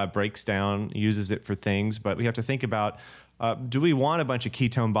 breaks down, uses it for things, but we have to think about, do we want a bunch of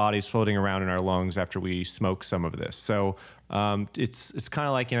ketone bodies floating around in our lungs after we smoke some of this? So it's kind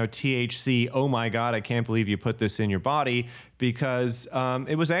of like, THC, oh my God, I can't believe you put this in your body, because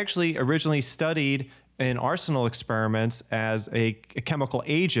it was actually originally studied in arsenal experiments as a chemical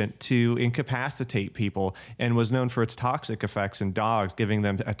agent to incapacitate people, and was known for its toxic effects in dogs, giving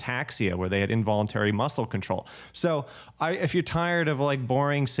them ataxia, where they had involuntary muscle control. So if you're tired of like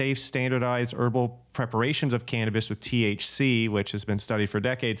boring, safe, standardized herbal preparations of cannabis with THC, which has been studied for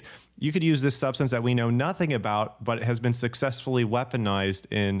decades, you could use this substance that we know nothing about, but it has been successfully weaponized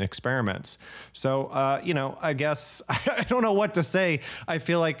in experiments. So, I guess I don't know what to say. I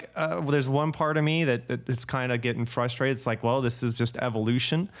feel like there's one part of me that it's kind of getting frustrated. It's like, well, this is just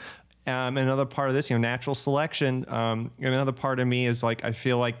evolution. Another part of this, natural selection. Another part of me is like, I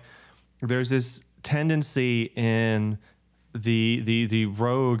feel like there's this tendency in the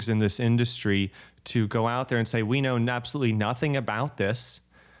rogues in this industry to go out there and say, we know absolutely nothing about this.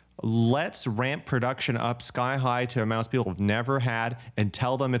 Let's ramp production up sky high to amounts people have never had, and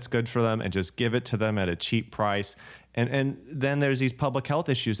tell them it's good for them, and just give it to them at a cheap price. And then there's these public health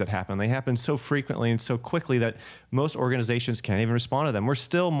issues that happen. They happen so frequently and so quickly that most organizations can't even respond to them. We're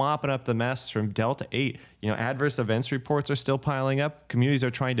still mopping up the mess from Delta 8. Adverse events reports are still piling up. Communities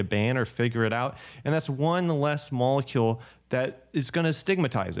are trying to ban or figure it out. And that's one less molecule that is going to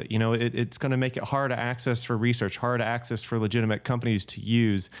stigmatize it. It's going to make it hard to access for research, hard to access for legitimate companies to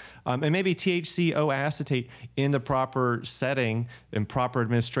use. And maybe THCO acetate in the proper setting and proper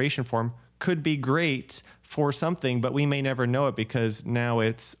administration form could be great for something, but we may never know it, because now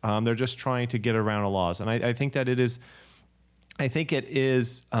it's they're just trying to get around the laws. And I think that it is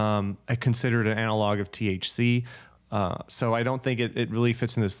considered an analog of THC. So I don't think it really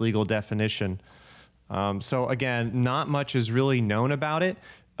fits in this legal definition. So again, not much is really known about it.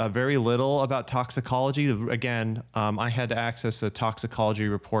 Very little about toxicology. Again, I had to access a toxicology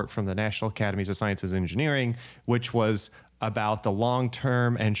report from the National Academies of Sciences and Engineering, which was about the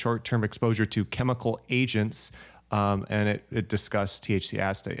long-term and short-term exposure to chemical agents, and it discussed THC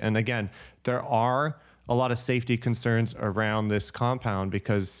acetate. And again, there are a lot of safety concerns around this compound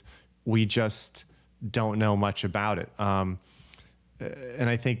because we just don't know much about it. And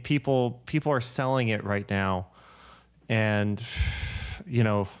I think people are selling it right now, and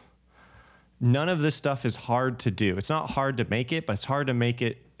none of this stuff is hard to do. It's not hard to make it, but it's hard to make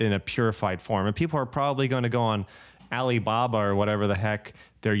it in a purified form. And people are probably going to go on Alibaba or whatever the heck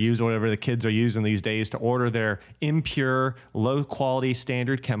they're using, whatever the kids are using these days, to order their impure, low quality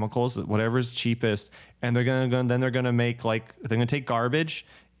standard chemicals, whatever's cheapest. And they're going to make they're going to take garbage,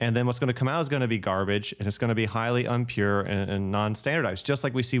 and then what's going to come out is going to be garbage, and it's going to be highly impure and non-standardized. Just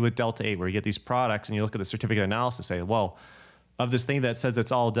like we see with Delta 8, where you get these products and you look at the certificate analysis, say, well, of this thing that says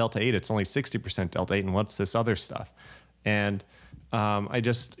it's all Delta 8, it's only 60% Delta 8, and what's this other stuff? And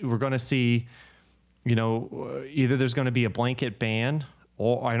we're going to see, either there's going to be a blanket ban,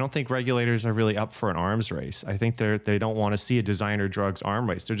 or I don't think regulators are really up for an arms race. I think they don't want to see a designer drugs arm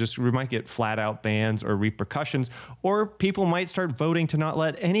race. We might get flat out bans or repercussions, or people might start voting to not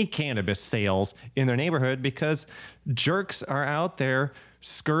let any cannabis sales in their neighborhood because jerks are out there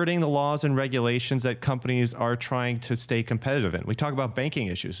skirting the laws and regulations that companies are trying to stay competitive in. We talk about banking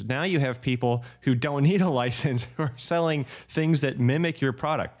issues. Now you have people who don't need a license who are selling things that mimic your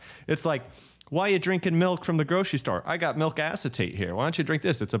product. It's like, why are you drinking milk from the grocery store? I got milk acetate here. Why don't you drink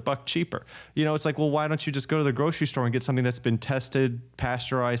this? It's $1 cheaper. It's like, well, why don't you just go to the grocery store and get something that's been tested,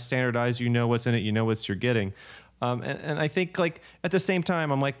 pasteurized, standardized? You know what's in it. You know what you're getting. And I think like at the same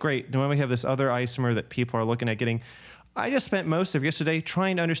time, I'm like, great. Now we have this other isomer that people are looking at getting. I just spent most of yesterday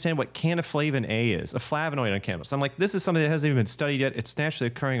trying to understand what canaflavin A is, a flavonoid on cannabis. I'm like, this is something that hasn't even been studied yet. It's naturally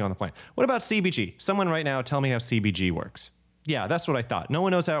occurring on the plant. What about CBG? Someone right now tell me how CBG works. Yeah, that's what I thought. No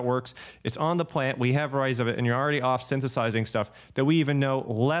one knows how it works. It's on the plant. We have varieties of it, and you're already off synthesizing stuff that we even know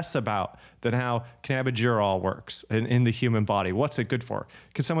less about than how cannabigerol works in the human body. What's it good for?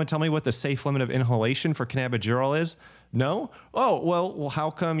 Can someone tell me what the safe limit of inhalation for cannabigerol is? No? Oh, well, how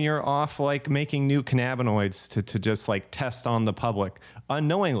come you're off like making new cannabinoids to just like test on the public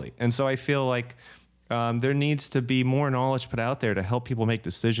unknowingly? And so I feel like there needs to be more knowledge put out there to help people make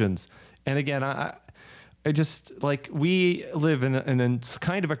decisions. And again, I just like we live in a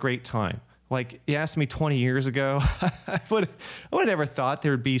kind of a great time. Like you asked me 20 years ago, I would have never thought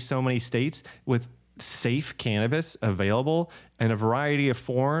there would be so many states with safe cannabis available in a variety of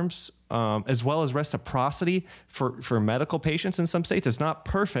forms, as well as reciprocity for medical patients in some states. It's not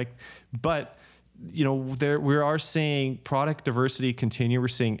perfect, but we are seeing product diversity continue. We're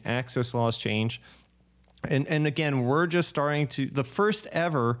seeing access laws change. And again, we're just starting to, the first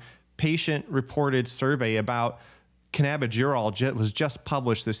ever patient reported survey about cannabigerol was just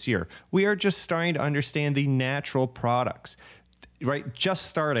published this year. We are just starting to understand the natural products, right? Just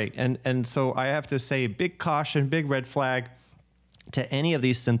starting. And so I have to say, big caution, big red flag to any of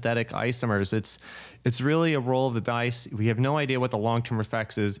these synthetic isomers. It's really a roll of the dice. We have no idea what the long-term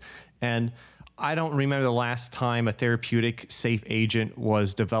effects is. And I don't remember the last time a therapeutic safe agent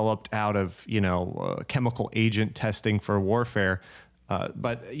was developed out of, chemical agent testing for warfare.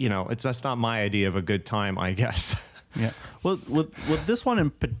 But that's not my idea of a good time, I guess. Yeah. Well, with this one in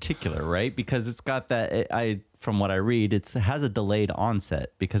particular, right? Because it's got that, from what I read, it has a delayed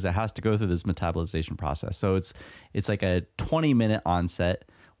onset because it has to go through this metabolization process. So it's like a 20-minute onset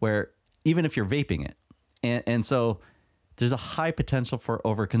where even if you're vaping it, and so there's a high potential for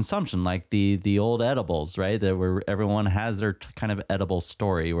overconsumption, like the old edibles, right? That where everyone has their kind of edible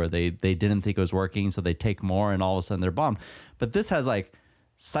story where they didn't think it was working, so they take more, and all of a sudden they're bombed. But this has like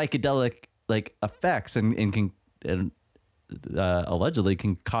psychedelic like effects and can allegedly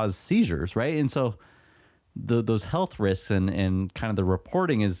can cause seizures, right? And so those health risks and kind of the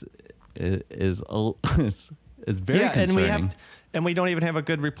reporting is very concerning. And we don't even have a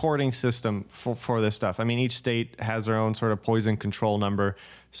good reporting system for this stuff. I mean, each state has their own sort of poison control number.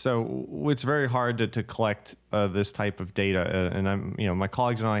 So it's very hard to collect this type of data. And my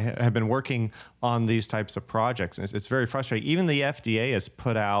colleagues and I have been working on these types of projects. And it's very frustrating. Even the FDA has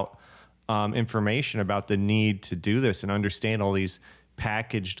put out information about the need to do this and understand all these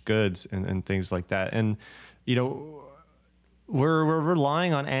packaged goods and things like that. And, we're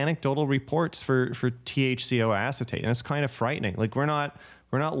relying on anecdotal reports for THCO acetate, and it's kind of frightening. Like we're not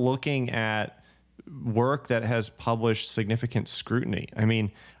looking at work that has published significant scrutiny. I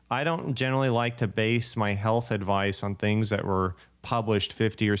mean, I don't generally like to base my health advice on things that were published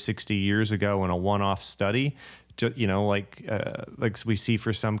 50 or 60 years ago in a one-off study. Like we see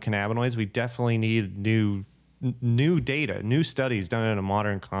for some cannabinoids, we definitely need new data, new studies done in a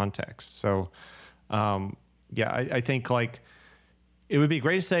modern context. So, I think like. It would be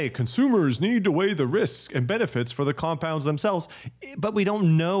great to say consumers need to weigh the risks and benefits for the compounds themselves, but we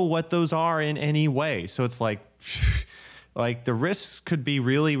don't know what those are in any way. So it's like the risks could be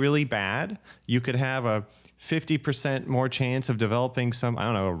really, really bad. You could have a 50% more chance of developing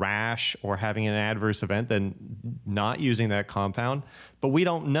a rash or having an adverse event than not using that compound, but we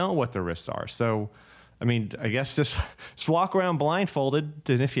don't know what the risks are. So, I mean, I guess just walk around blindfolded,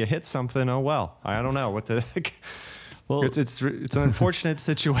 and if you hit something, oh well, I don't know what the heck. Well, it's an unfortunate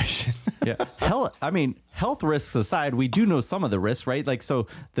situation. Yeah. Health risks aside, we do know some of the risks, right? Like, so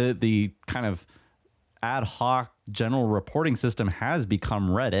the kind of ad hoc general reporting system has become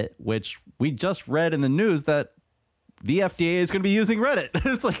Reddit, which we just read in the news that the FDA is going to be using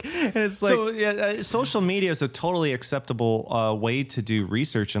Reddit. Social media is a totally acceptable way to do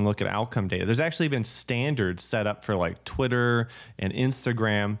research and look at outcome data. There's actually been standards set up for like Twitter and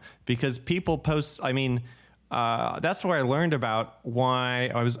Instagram because people post. I mean. That's where I learned about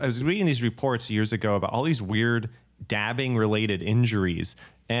why I was reading these reports years ago about all these weird dabbing related injuries.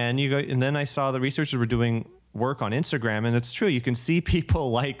 And then I saw the researchers were doing work on Instagram, and it's true. You can see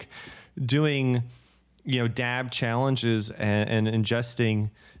people like doing, dab challenges and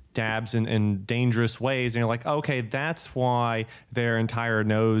ingesting dabs in dangerous ways. And you're like, okay, that's why their entire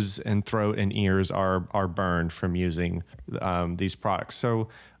nose and throat and ears are burned from using these products. So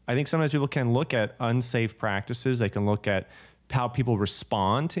I think sometimes people can look at unsafe practices. They can look at how people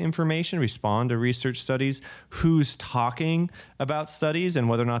respond to information, respond to research studies, who's talking about studies and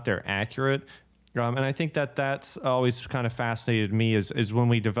whether or not they're accurate. And I think that that's always kind of fascinated me is when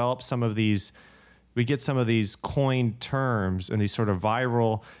we develop some of these, we get some of these coined terms and these sort of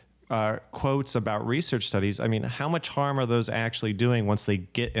viral quotes about research studies. I mean, how much harm are those actually doing once they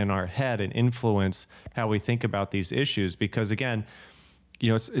get in our head and influence how we think about these issues? Because again,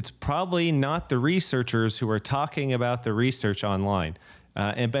 it's probably not the researchers who are talking about the research online.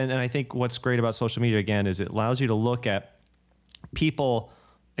 And I think what's great about social media, again, is it allows you to look at people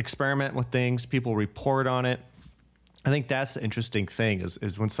experiment with things, people report on it. I think that's the interesting thing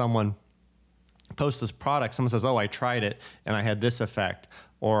is when someone posts this product, someone says, oh, I tried it and I had this effect.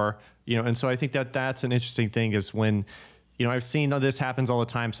 Or, and so I think that that's an interesting thing is when, I've seen this happens all the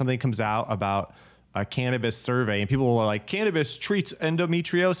time. Something comes out about a cannabis survey and people are like, cannabis treats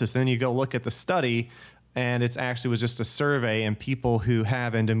endometriosis. Then you go look at the study and it actually was just a survey, and people who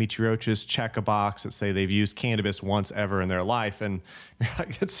have endometriosis check a box that say they've used cannabis once ever in their life. And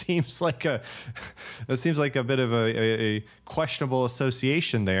it seems like a bit of a questionable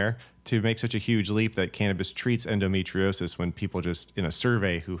association there to make such a huge leap that cannabis treats endometriosis when people just in a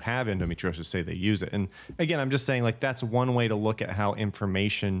survey who have endometriosis say they use it. And again, I'm just saying that's one way to look at how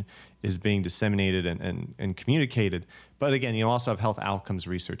information is being disseminated and communicated. But again, you also have health outcomes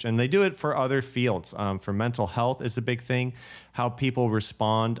research, and they do it for other fields. For mental health is a big thing, how people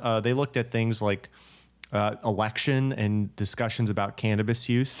respond. They looked at things like election and discussions about cannabis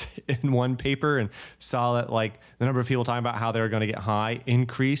use in one paper, and saw that the number of people talking about how they were going to get high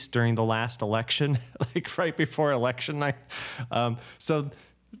increased during the last election, right before election night. So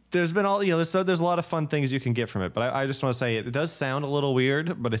there's been there's a lot of fun things you can get from it. But I just want to say it does sound a little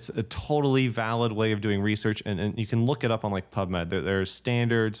weird, but it's a totally valid way of doing research, and you can look it up on PubMed. There are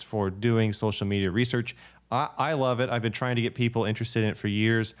standards for doing social media research. I love it. I've been trying to get people interested in it for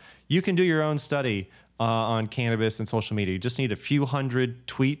years. You can do your own study on cannabis and social media. You just need a few hundred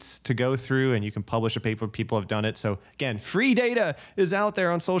tweets to go through, and you can publish a paper. People have done it. So again, free data is out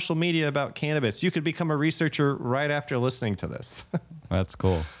there on social media about cannabis. You could become a researcher right after listening to this. That's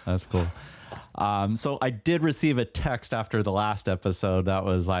cool. So I did receive a text after the last episode that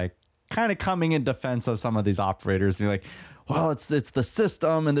was kind of coming in defense of some of these operators. And you're like, well, it's the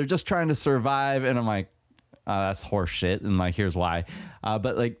system and they're just trying to survive. And I'm like, that's horse shit. And here's why.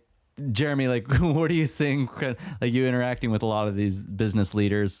 But Jeremy, what do you think? You interacting with a lot of these business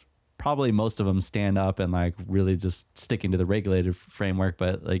leaders, probably most of them stand up and really just sticking to the regulated framework.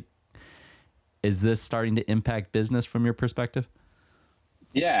 But is this starting to impact business from your perspective?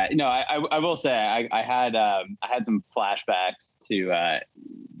 Yeah, I will say I had some flashbacks to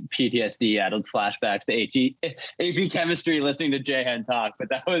PTSD addled flashbacks to AP chemistry listening to Jehan talk, but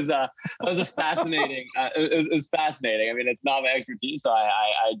that was a fascinating. It was fascinating. I mean, it's not my expertise, so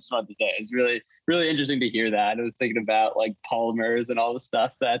I just wanted to say it's really really interesting to hear that. I was thinking about polymers and all the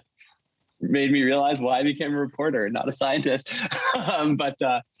stuff that made me realize why I became a reporter, not a scientist. But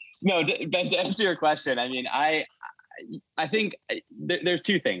no, Ben, to answer your question, I mean, I think there's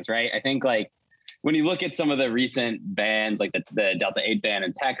two things, right? I think when you look at some of the recent bans, like the Delta 8 ban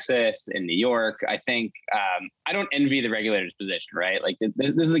in Texas, in New York, I think I don't envy the regulator's position, right?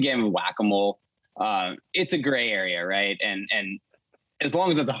 This is a game of whack-a-mole. It's a gray area, right? And as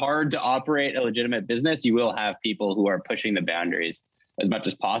long as it's hard to operate a legitimate business, you will have people who are pushing the boundaries as much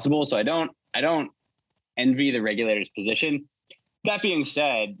as possible. So I don't envy the regulator's position. That being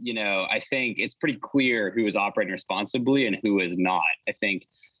said, I think it's pretty clear who is operating responsibly and who is not. I think,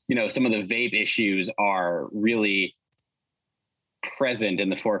 some of the vape issues are really present in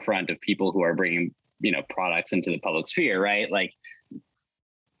the forefront of people who are bringing, products into the public sphere, right?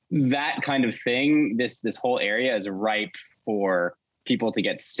 That kind of thing, this whole area is ripe for people to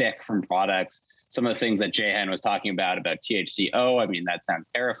get sick from products. Some of the things that Jehan was talking about THCO, I mean, that sounds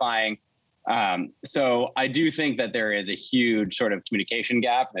terrifying. So I do think that there is a huge sort of communication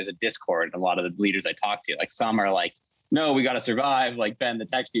gap. There's a discord in a lot of the leaders I talk to. Some are no, we got to survive. Ben, the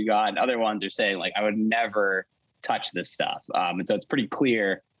text you got, and other ones are saying I would never touch this stuff. And so it's pretty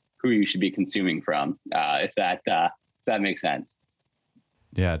clear who you should be consuming from, if that makes sense.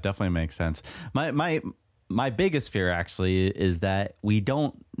 Yeah, it definitely makes sense. My biggest fear actually is that we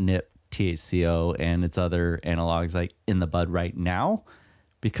don't nip THCO and its other analogs in the bud right now,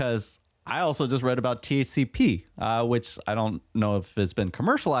 because I also just read about THCP, which I don't know if it's been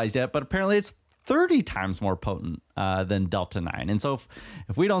commercialized yet, but apparently it's 30 times more potent than Delta 9. And so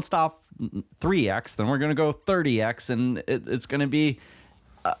if we don't stop 3x, then we're going to go 30x, and it's going to be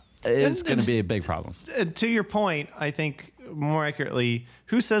a big problem. To your point, I think more accurately,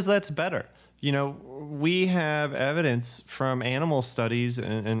 who says that's better? We have evidence from animal studies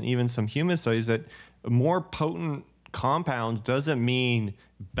and even some human studies that more potent compounds doesn't mean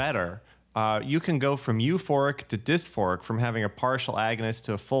better. you can go from euphoric to dysphoric, from having a partial agonist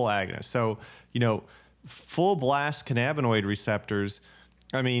to a full agonist. So, full blast cannabinoid receptors.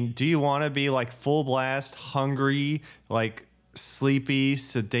 I mean, do you want to be like full blast, hungry, like sleepy,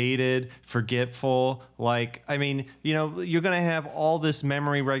 sedated, forgetful? Like, I mean, you're going to have all this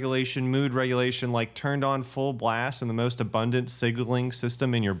memory regulation, mood regulation, like turned on full blast in the most abundant signaling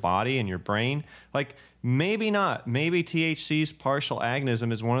system in your body and your brain. Like, maybe not. Maybe THC's partial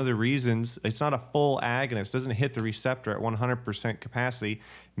agonism is one of the reasons. It's not a full agonist, doesn't hit the receptor at 100% capacity.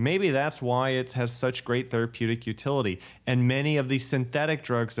 Maybe that's why it has such great therapeutic utility. And many of these synthetic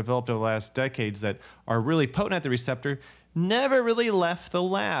drugs developed over the last decades that are really potent at the receptor never really left the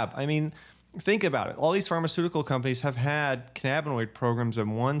lab. I mean, think about it. All these pharmaceutical companies have had cannabinoid programs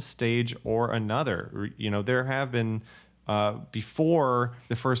in one stage or another. There have been before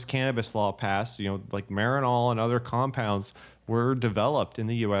the first cannabis law passed, like Marinol and other compounds were developed in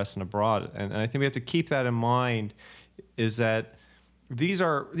the U.S. and abroad. And I think we have to keep that in mind, is that these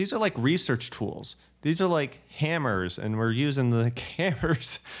are like research tools. These are like hammers, and we're using the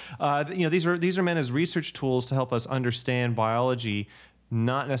hammers. These are meant as research tools to help us understand biology,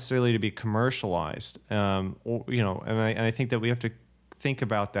 not necessarily to be commercialized. And I think that we have to think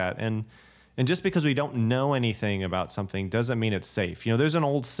about that. And just because we don't know anything about something doesn't mean it's safe. There's an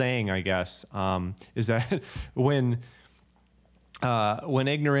old saying, I guess, is that when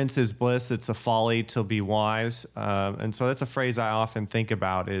ignorance is bliss, it's a folly to be wise. And so that's a phrase I often think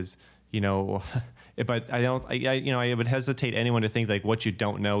about is, but I would hesitate anyone to think like what you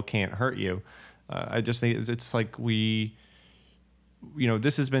don't know can't hurt you. I just think it's like this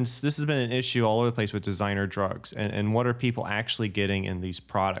has been an issue all over the place with designer drugs and what are people actually getting in these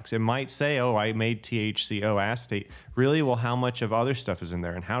products. It might say, oh, I made THC, acetate. Really? Well, how much of other stuff is in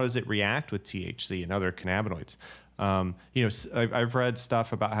there, and how does it react with THC and other cannabinoids? I've read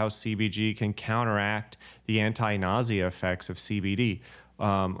stuff about how CBG can counteract the anti-nausea effects of CBD.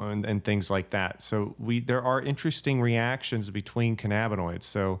 And things like that. So there are interesting reactions between cannabinoids.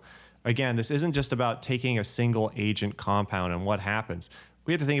 So again, this isn't just about taking a single agent compound and what happens.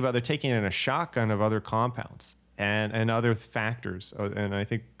 We have to think about they're taking in a shotgun of other compounds and other factors. And I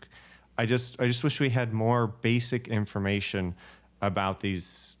think I just wish we had more basic information about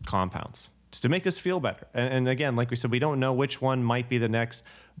these compounds to make us feel better. And again, like we said, we don't know which one might be the next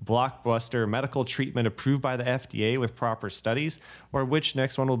blockbuster medical treatment approved by the FDA with proper studies, or which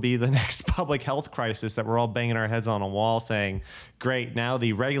next one will be the next public health crisis that we're all banging our heads on a wall saying, great, now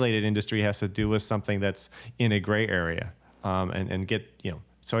the regulated industry has to do with something that's in a gray area, and get,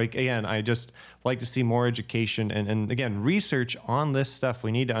 So again, I just like to see more education and again, research on this stuff.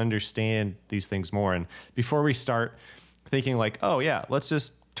 We need to understand these things more. And before we start thinking like, oh yeah, let's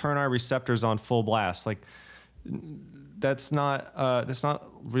just turn our receptors on full blast, like that's not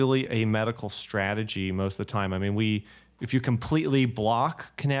really a medical strategy most of the time. I mean, if you completely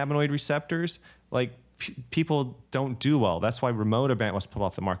block cannabinoid receptors, like people don't do well. That's why Rimonabant was put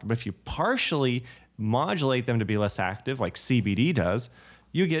off the market. But if you partially modulate them to be less active, like CBD does,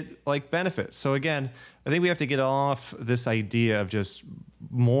 you get like benefits. So again, I think we have to get off this idea of just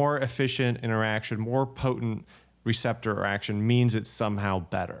more efficient interaction, more potent receptor action means it's somehow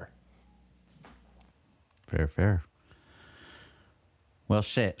better. Fair. Well,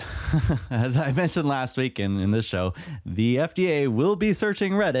 shit. As I mentioned last week and in this show, the FDA will be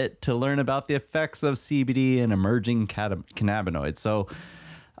searching Reddit to learn about the effects of CBD and emerging cannabinoids. So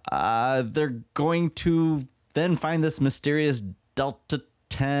they're going to then find this mysterious Delta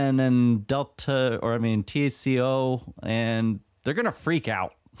 10 and THCO, and they're going to freak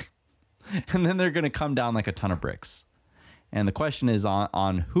out. And then they're going to come down like a ton of bricks. And the question is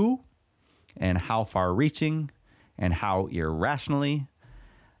on who and how far reaching and how irrationally.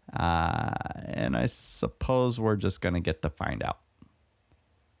 And I suppose we're just going to get to find out.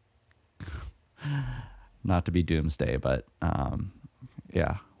 Not to be doomsday, but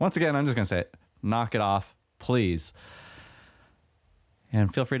yeah. Once again, I'm just going to say it. Knock it off, please.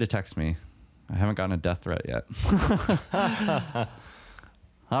 And feel free to text me. I haven't gotten a death threat yet.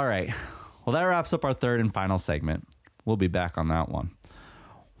 All right. Well, that wraps up our third and final segment. We'll be back on that one.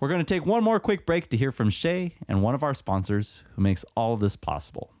 We're going to take one more quick break to hear from Shay and one of our sponsors who makes all of this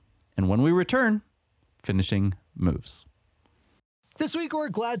possible. And when we return, finishing moves. This week, we're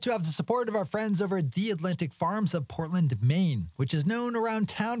glad to have the support of our friends over at The Atlantic Farms of Portland, Maine, which is known around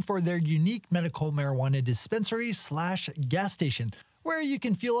town for their unique medical marijuana dispensary / gas station. where you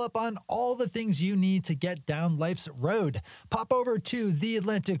can fuel up on all the things you need to get down life's road. Pop over to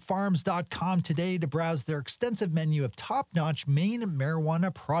theatlanticfarms.com today to browse their extensive menu of top-notch Maine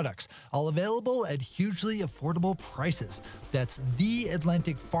marijuana products, all available at hugely affordable prices. That's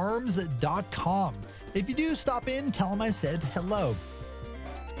theatlanticfarms.com. If you do stop in, tell them I said hello.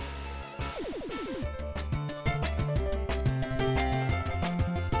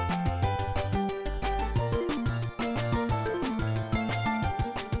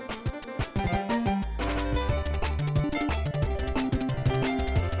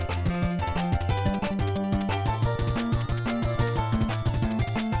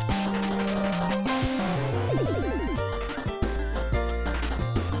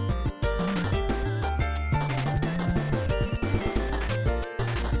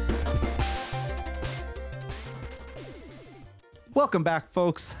 Welcome back,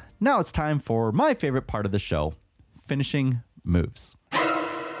 folks. Now it's time for my favorite part of the show, finishing moves.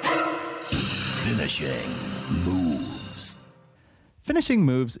 Finishing moves. Finishing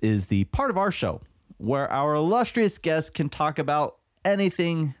moves is the part of our show where our illustrious guests can talk about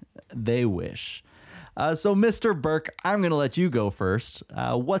anything they wish. So, Mr. Burke, I'm going to let you go first.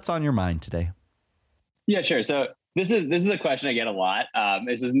 What's on your mind today? Yeah, sure. So this is a question I get a lot.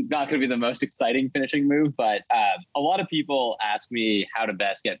 This is not going to be the most exciting finishing move, but a lot of people ask me how to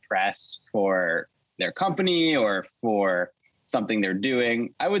best get press for their company or for something they're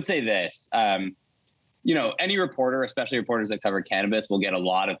doing. I would say this, any reporter, especially reporters that cover cannabis, will get a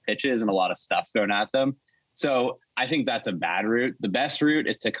lot of pitches and a lot of stuff thrown at them. So I think that's a bad route. The best route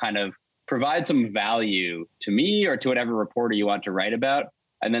is to kind of provide some value to me or to whatever reporter you want to write about,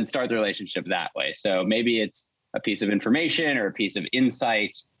 and then start the relationship that way. So maybe it's a piece of information or a piece of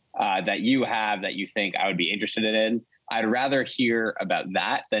insight that you have that you think I would be interested in. I'd rather hear about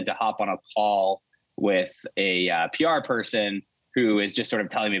that than to hop on a call with a PR person who is just sort of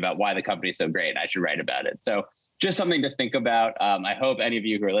telling me about why the company is so great and I should write about it. So just something to think about. I hope any of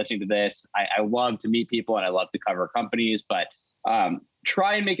you who are listening to this, I love to meet people and I love to cover companies, but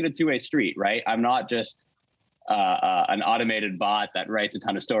try and make it a two-way street, right? I'm not just an automated bot that writes a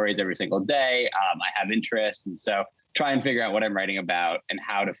ton of stories every single day. I have interests. And so try and figure out what I'm writing about and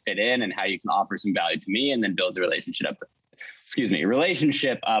how to fit in and how you can offer some value to me and then build the relationship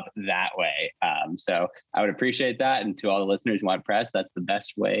up that way. So I would appreciate that. And to all the listeners who want press, that's the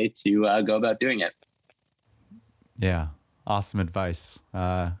best way to go about doing it. Yeah. Awesome advice.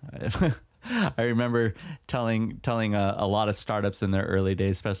 I remember telling a lot of startups in their early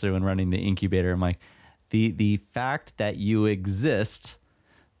days, especially when running the incubator, I'm like, the fact that you exist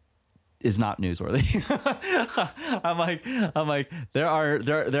is not newsworthy. I'm like, there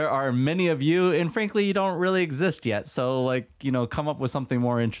are many of you, and frankly, you don't really exist yet. So come up with something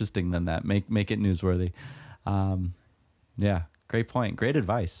more interesting than that. Make it newsworthy. Yeah, great point. Great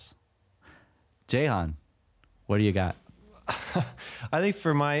advice. Jehan, what do you got? I think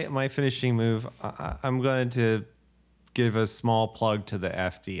for my finishing move, I'm going to give a small plug to the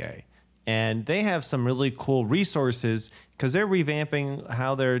FDA. And they have some really cool resources because they're revamping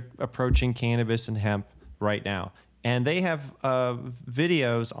how they're approaching cannabis and hemp right now. And they have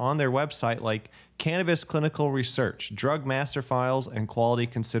videos on their website like cannabis clinical research, drug master files, and quality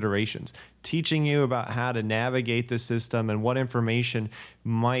considerations, teaching you about how to navigate the system and what information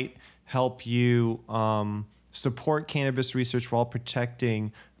might help you support cannabis research while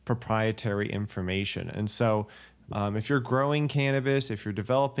protecting proprietary information. And so if you're growing cannabis, if you're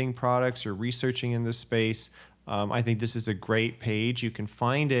developing products, you're researching in this space, I think this is a great page. You can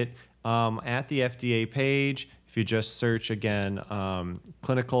find it at the FDA page. If you just search again,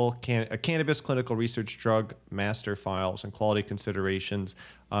 cannabis clinical research drug master files and quality considerations.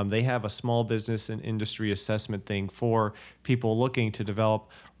 They have a small business and industry assessment thing for people looking to develop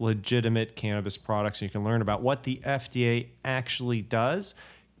legitimate cannabis products. And you can learn about what the FDA actually does,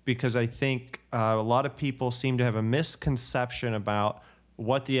 because I think a lot of people seem to have a misconception about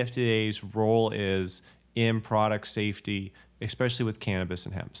what the FDA's role is in product safety, especially with cannabis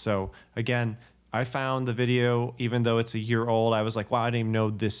and hemp. So again, I found the video, even though it's a year old, I was like, wow, I didn't even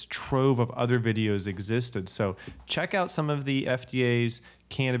know this trove of other videos existed. So check out some of the FDA's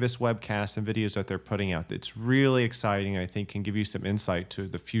cannabis webcasts and videos that they're putting out. It's really exciting. I think can give you some insight to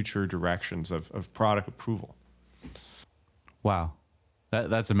the future directions of product approval. Wow.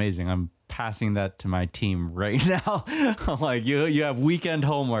 That's amazing. I'm passing that to my team right now. I'm like, you have weekend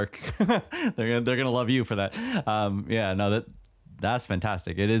homework. they're gonna love you for that. That's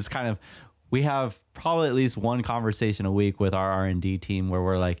fantastic. It is kind of, we have probably at least one conversation a week with our R&D team where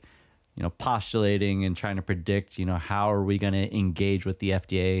we're like, postulating and trying to predict, how are we going to engage with the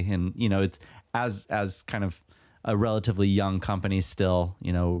FDA? And, it's as kind of a relatively young company still.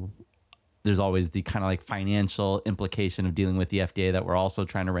 There's always the kind of like financial implication of dealing with the FDA that we're also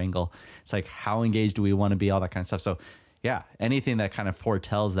trying to wrangle. It's like, how engaged do we want to be, all that kind of stuff. So yeah, anything that kind of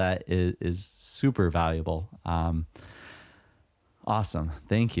foretells that is super valuable. Awesome.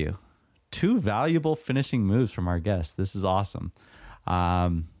 Thank you. 2 valuable finishing moves from our guests. This is awesome.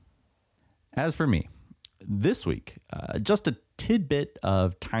 As for me, this week, just a tidbit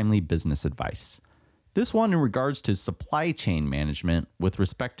of timely business advice. This one in regards to supply chain management with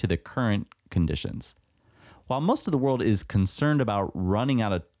respect to the current conditions. While most of the world is concerned about running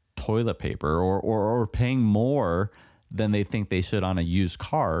out of toilet paper or paying more than they think they should on a used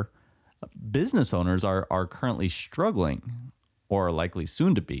car, business owners are currently struggling, or are likely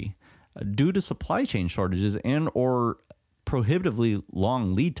soon to be, due to supply chain shortages and or prohibitively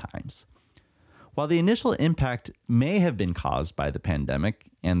long lead times. While the initial impact may have been caused by the pandemic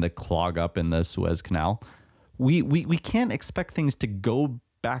and the clog up in the Suez Canal, we can't expect things to go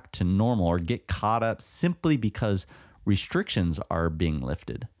back to normal or get caught up simply because restrictions are being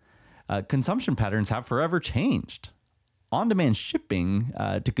lifted. Consumption patterns have forever changed. On-demand shipping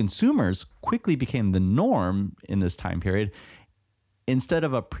to consumers quickly became the norm in this time period instead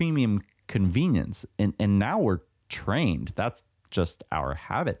of a premium convenience. And now we're trained. That's just our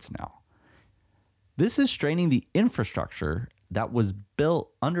habits now. This is straining the infrastructure that was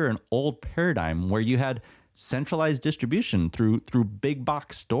built under an old paradigm where you had centralized distribution through big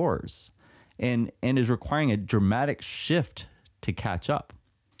box stores and is requiring a dramatic shift to catch up.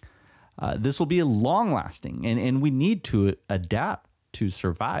 This will be long lasting and we need to adapt to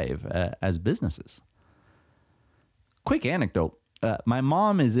survive as businesses. Quick anecdote. My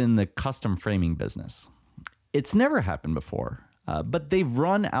mom is in the custom framing business. It's never happened before, but they've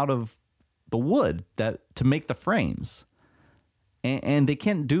run out of the wood to make the frames. And they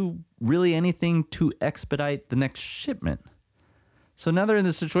can't do really anything to expedite the next shipment. So now they're in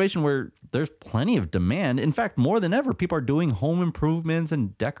this situation where there's plenty of demand. In fact, more than ever, people are doing home improvements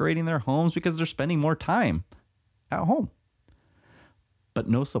and decorating their homes because they're spending more time at home. But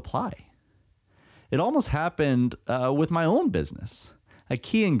no supply. It almost happened with my own business. A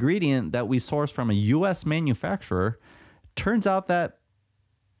key ingredient that we source from a U.S. manufacturer, turns out that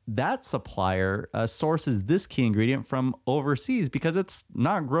supplier sources this key ingredient from overseas because it's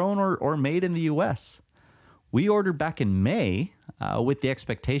not grown or made in the U.S. We ordered back in May with the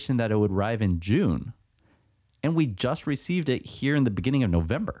expectation that it would arrive in June, and we just received it here in the beginning of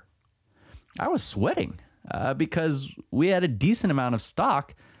November. I was sweating because we had a decent amount of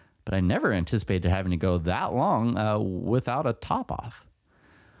stock, but I never anticipated having to go that long without a top off.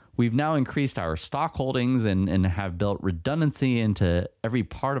 We've now increased our stock holdings and have built redundancy into every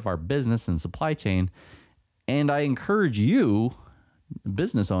part of our business and supply chain. And I encourage you,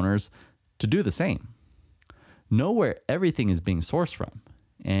 business owners, to do the same. Know where everything is being sourced from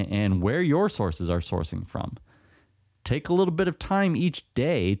and where your sources are sourcing from. Take a little bit of time each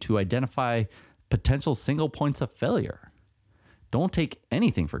day to identify potential single points of failure. Don't take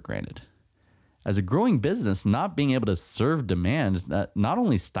anything for granted. As a growing business, not being able to serve demand not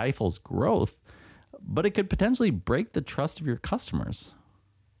only stifles growth, but it could potentially break the trust of your customers.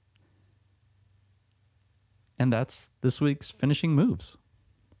 And that's this week's finishing moves.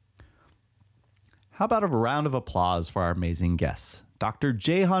 How about a round of applause for our amazing guests, Dr.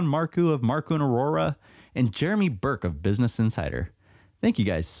 Jehan Markoo of Markoo & Aurora and Jeremy Burke of Business Insider. Thank you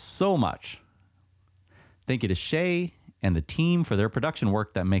guys so much. Thank you to Shay and the team for their production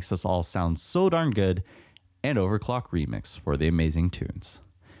work that makes us all sound so darn good, and Overclock Remix for the amazing tunes.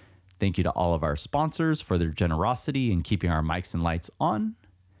 Thank you to all of our sponsors for their generosity in keeping our mics and lights on.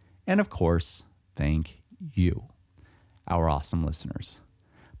 And of course, thank you, our awesome listeners.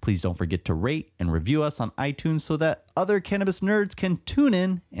 Please don't forget to rate and review us on iTunes so that other cannabis nerds can tune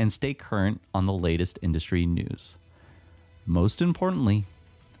in and stay current on the latest industry news. Most importantly,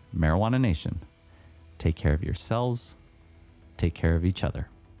 Marijuana Nation, take care of yourselves, take care of each other.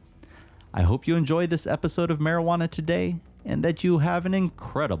 I hope you enjoyed this episode of Marijuana Today and that you have an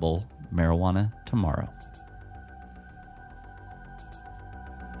incredible marijuana tomorrow.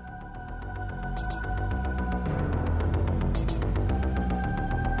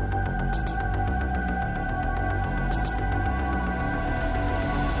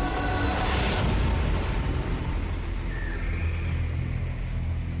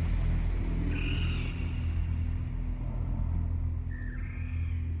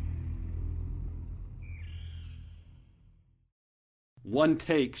 One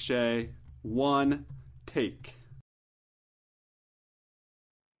take, Shay. One take.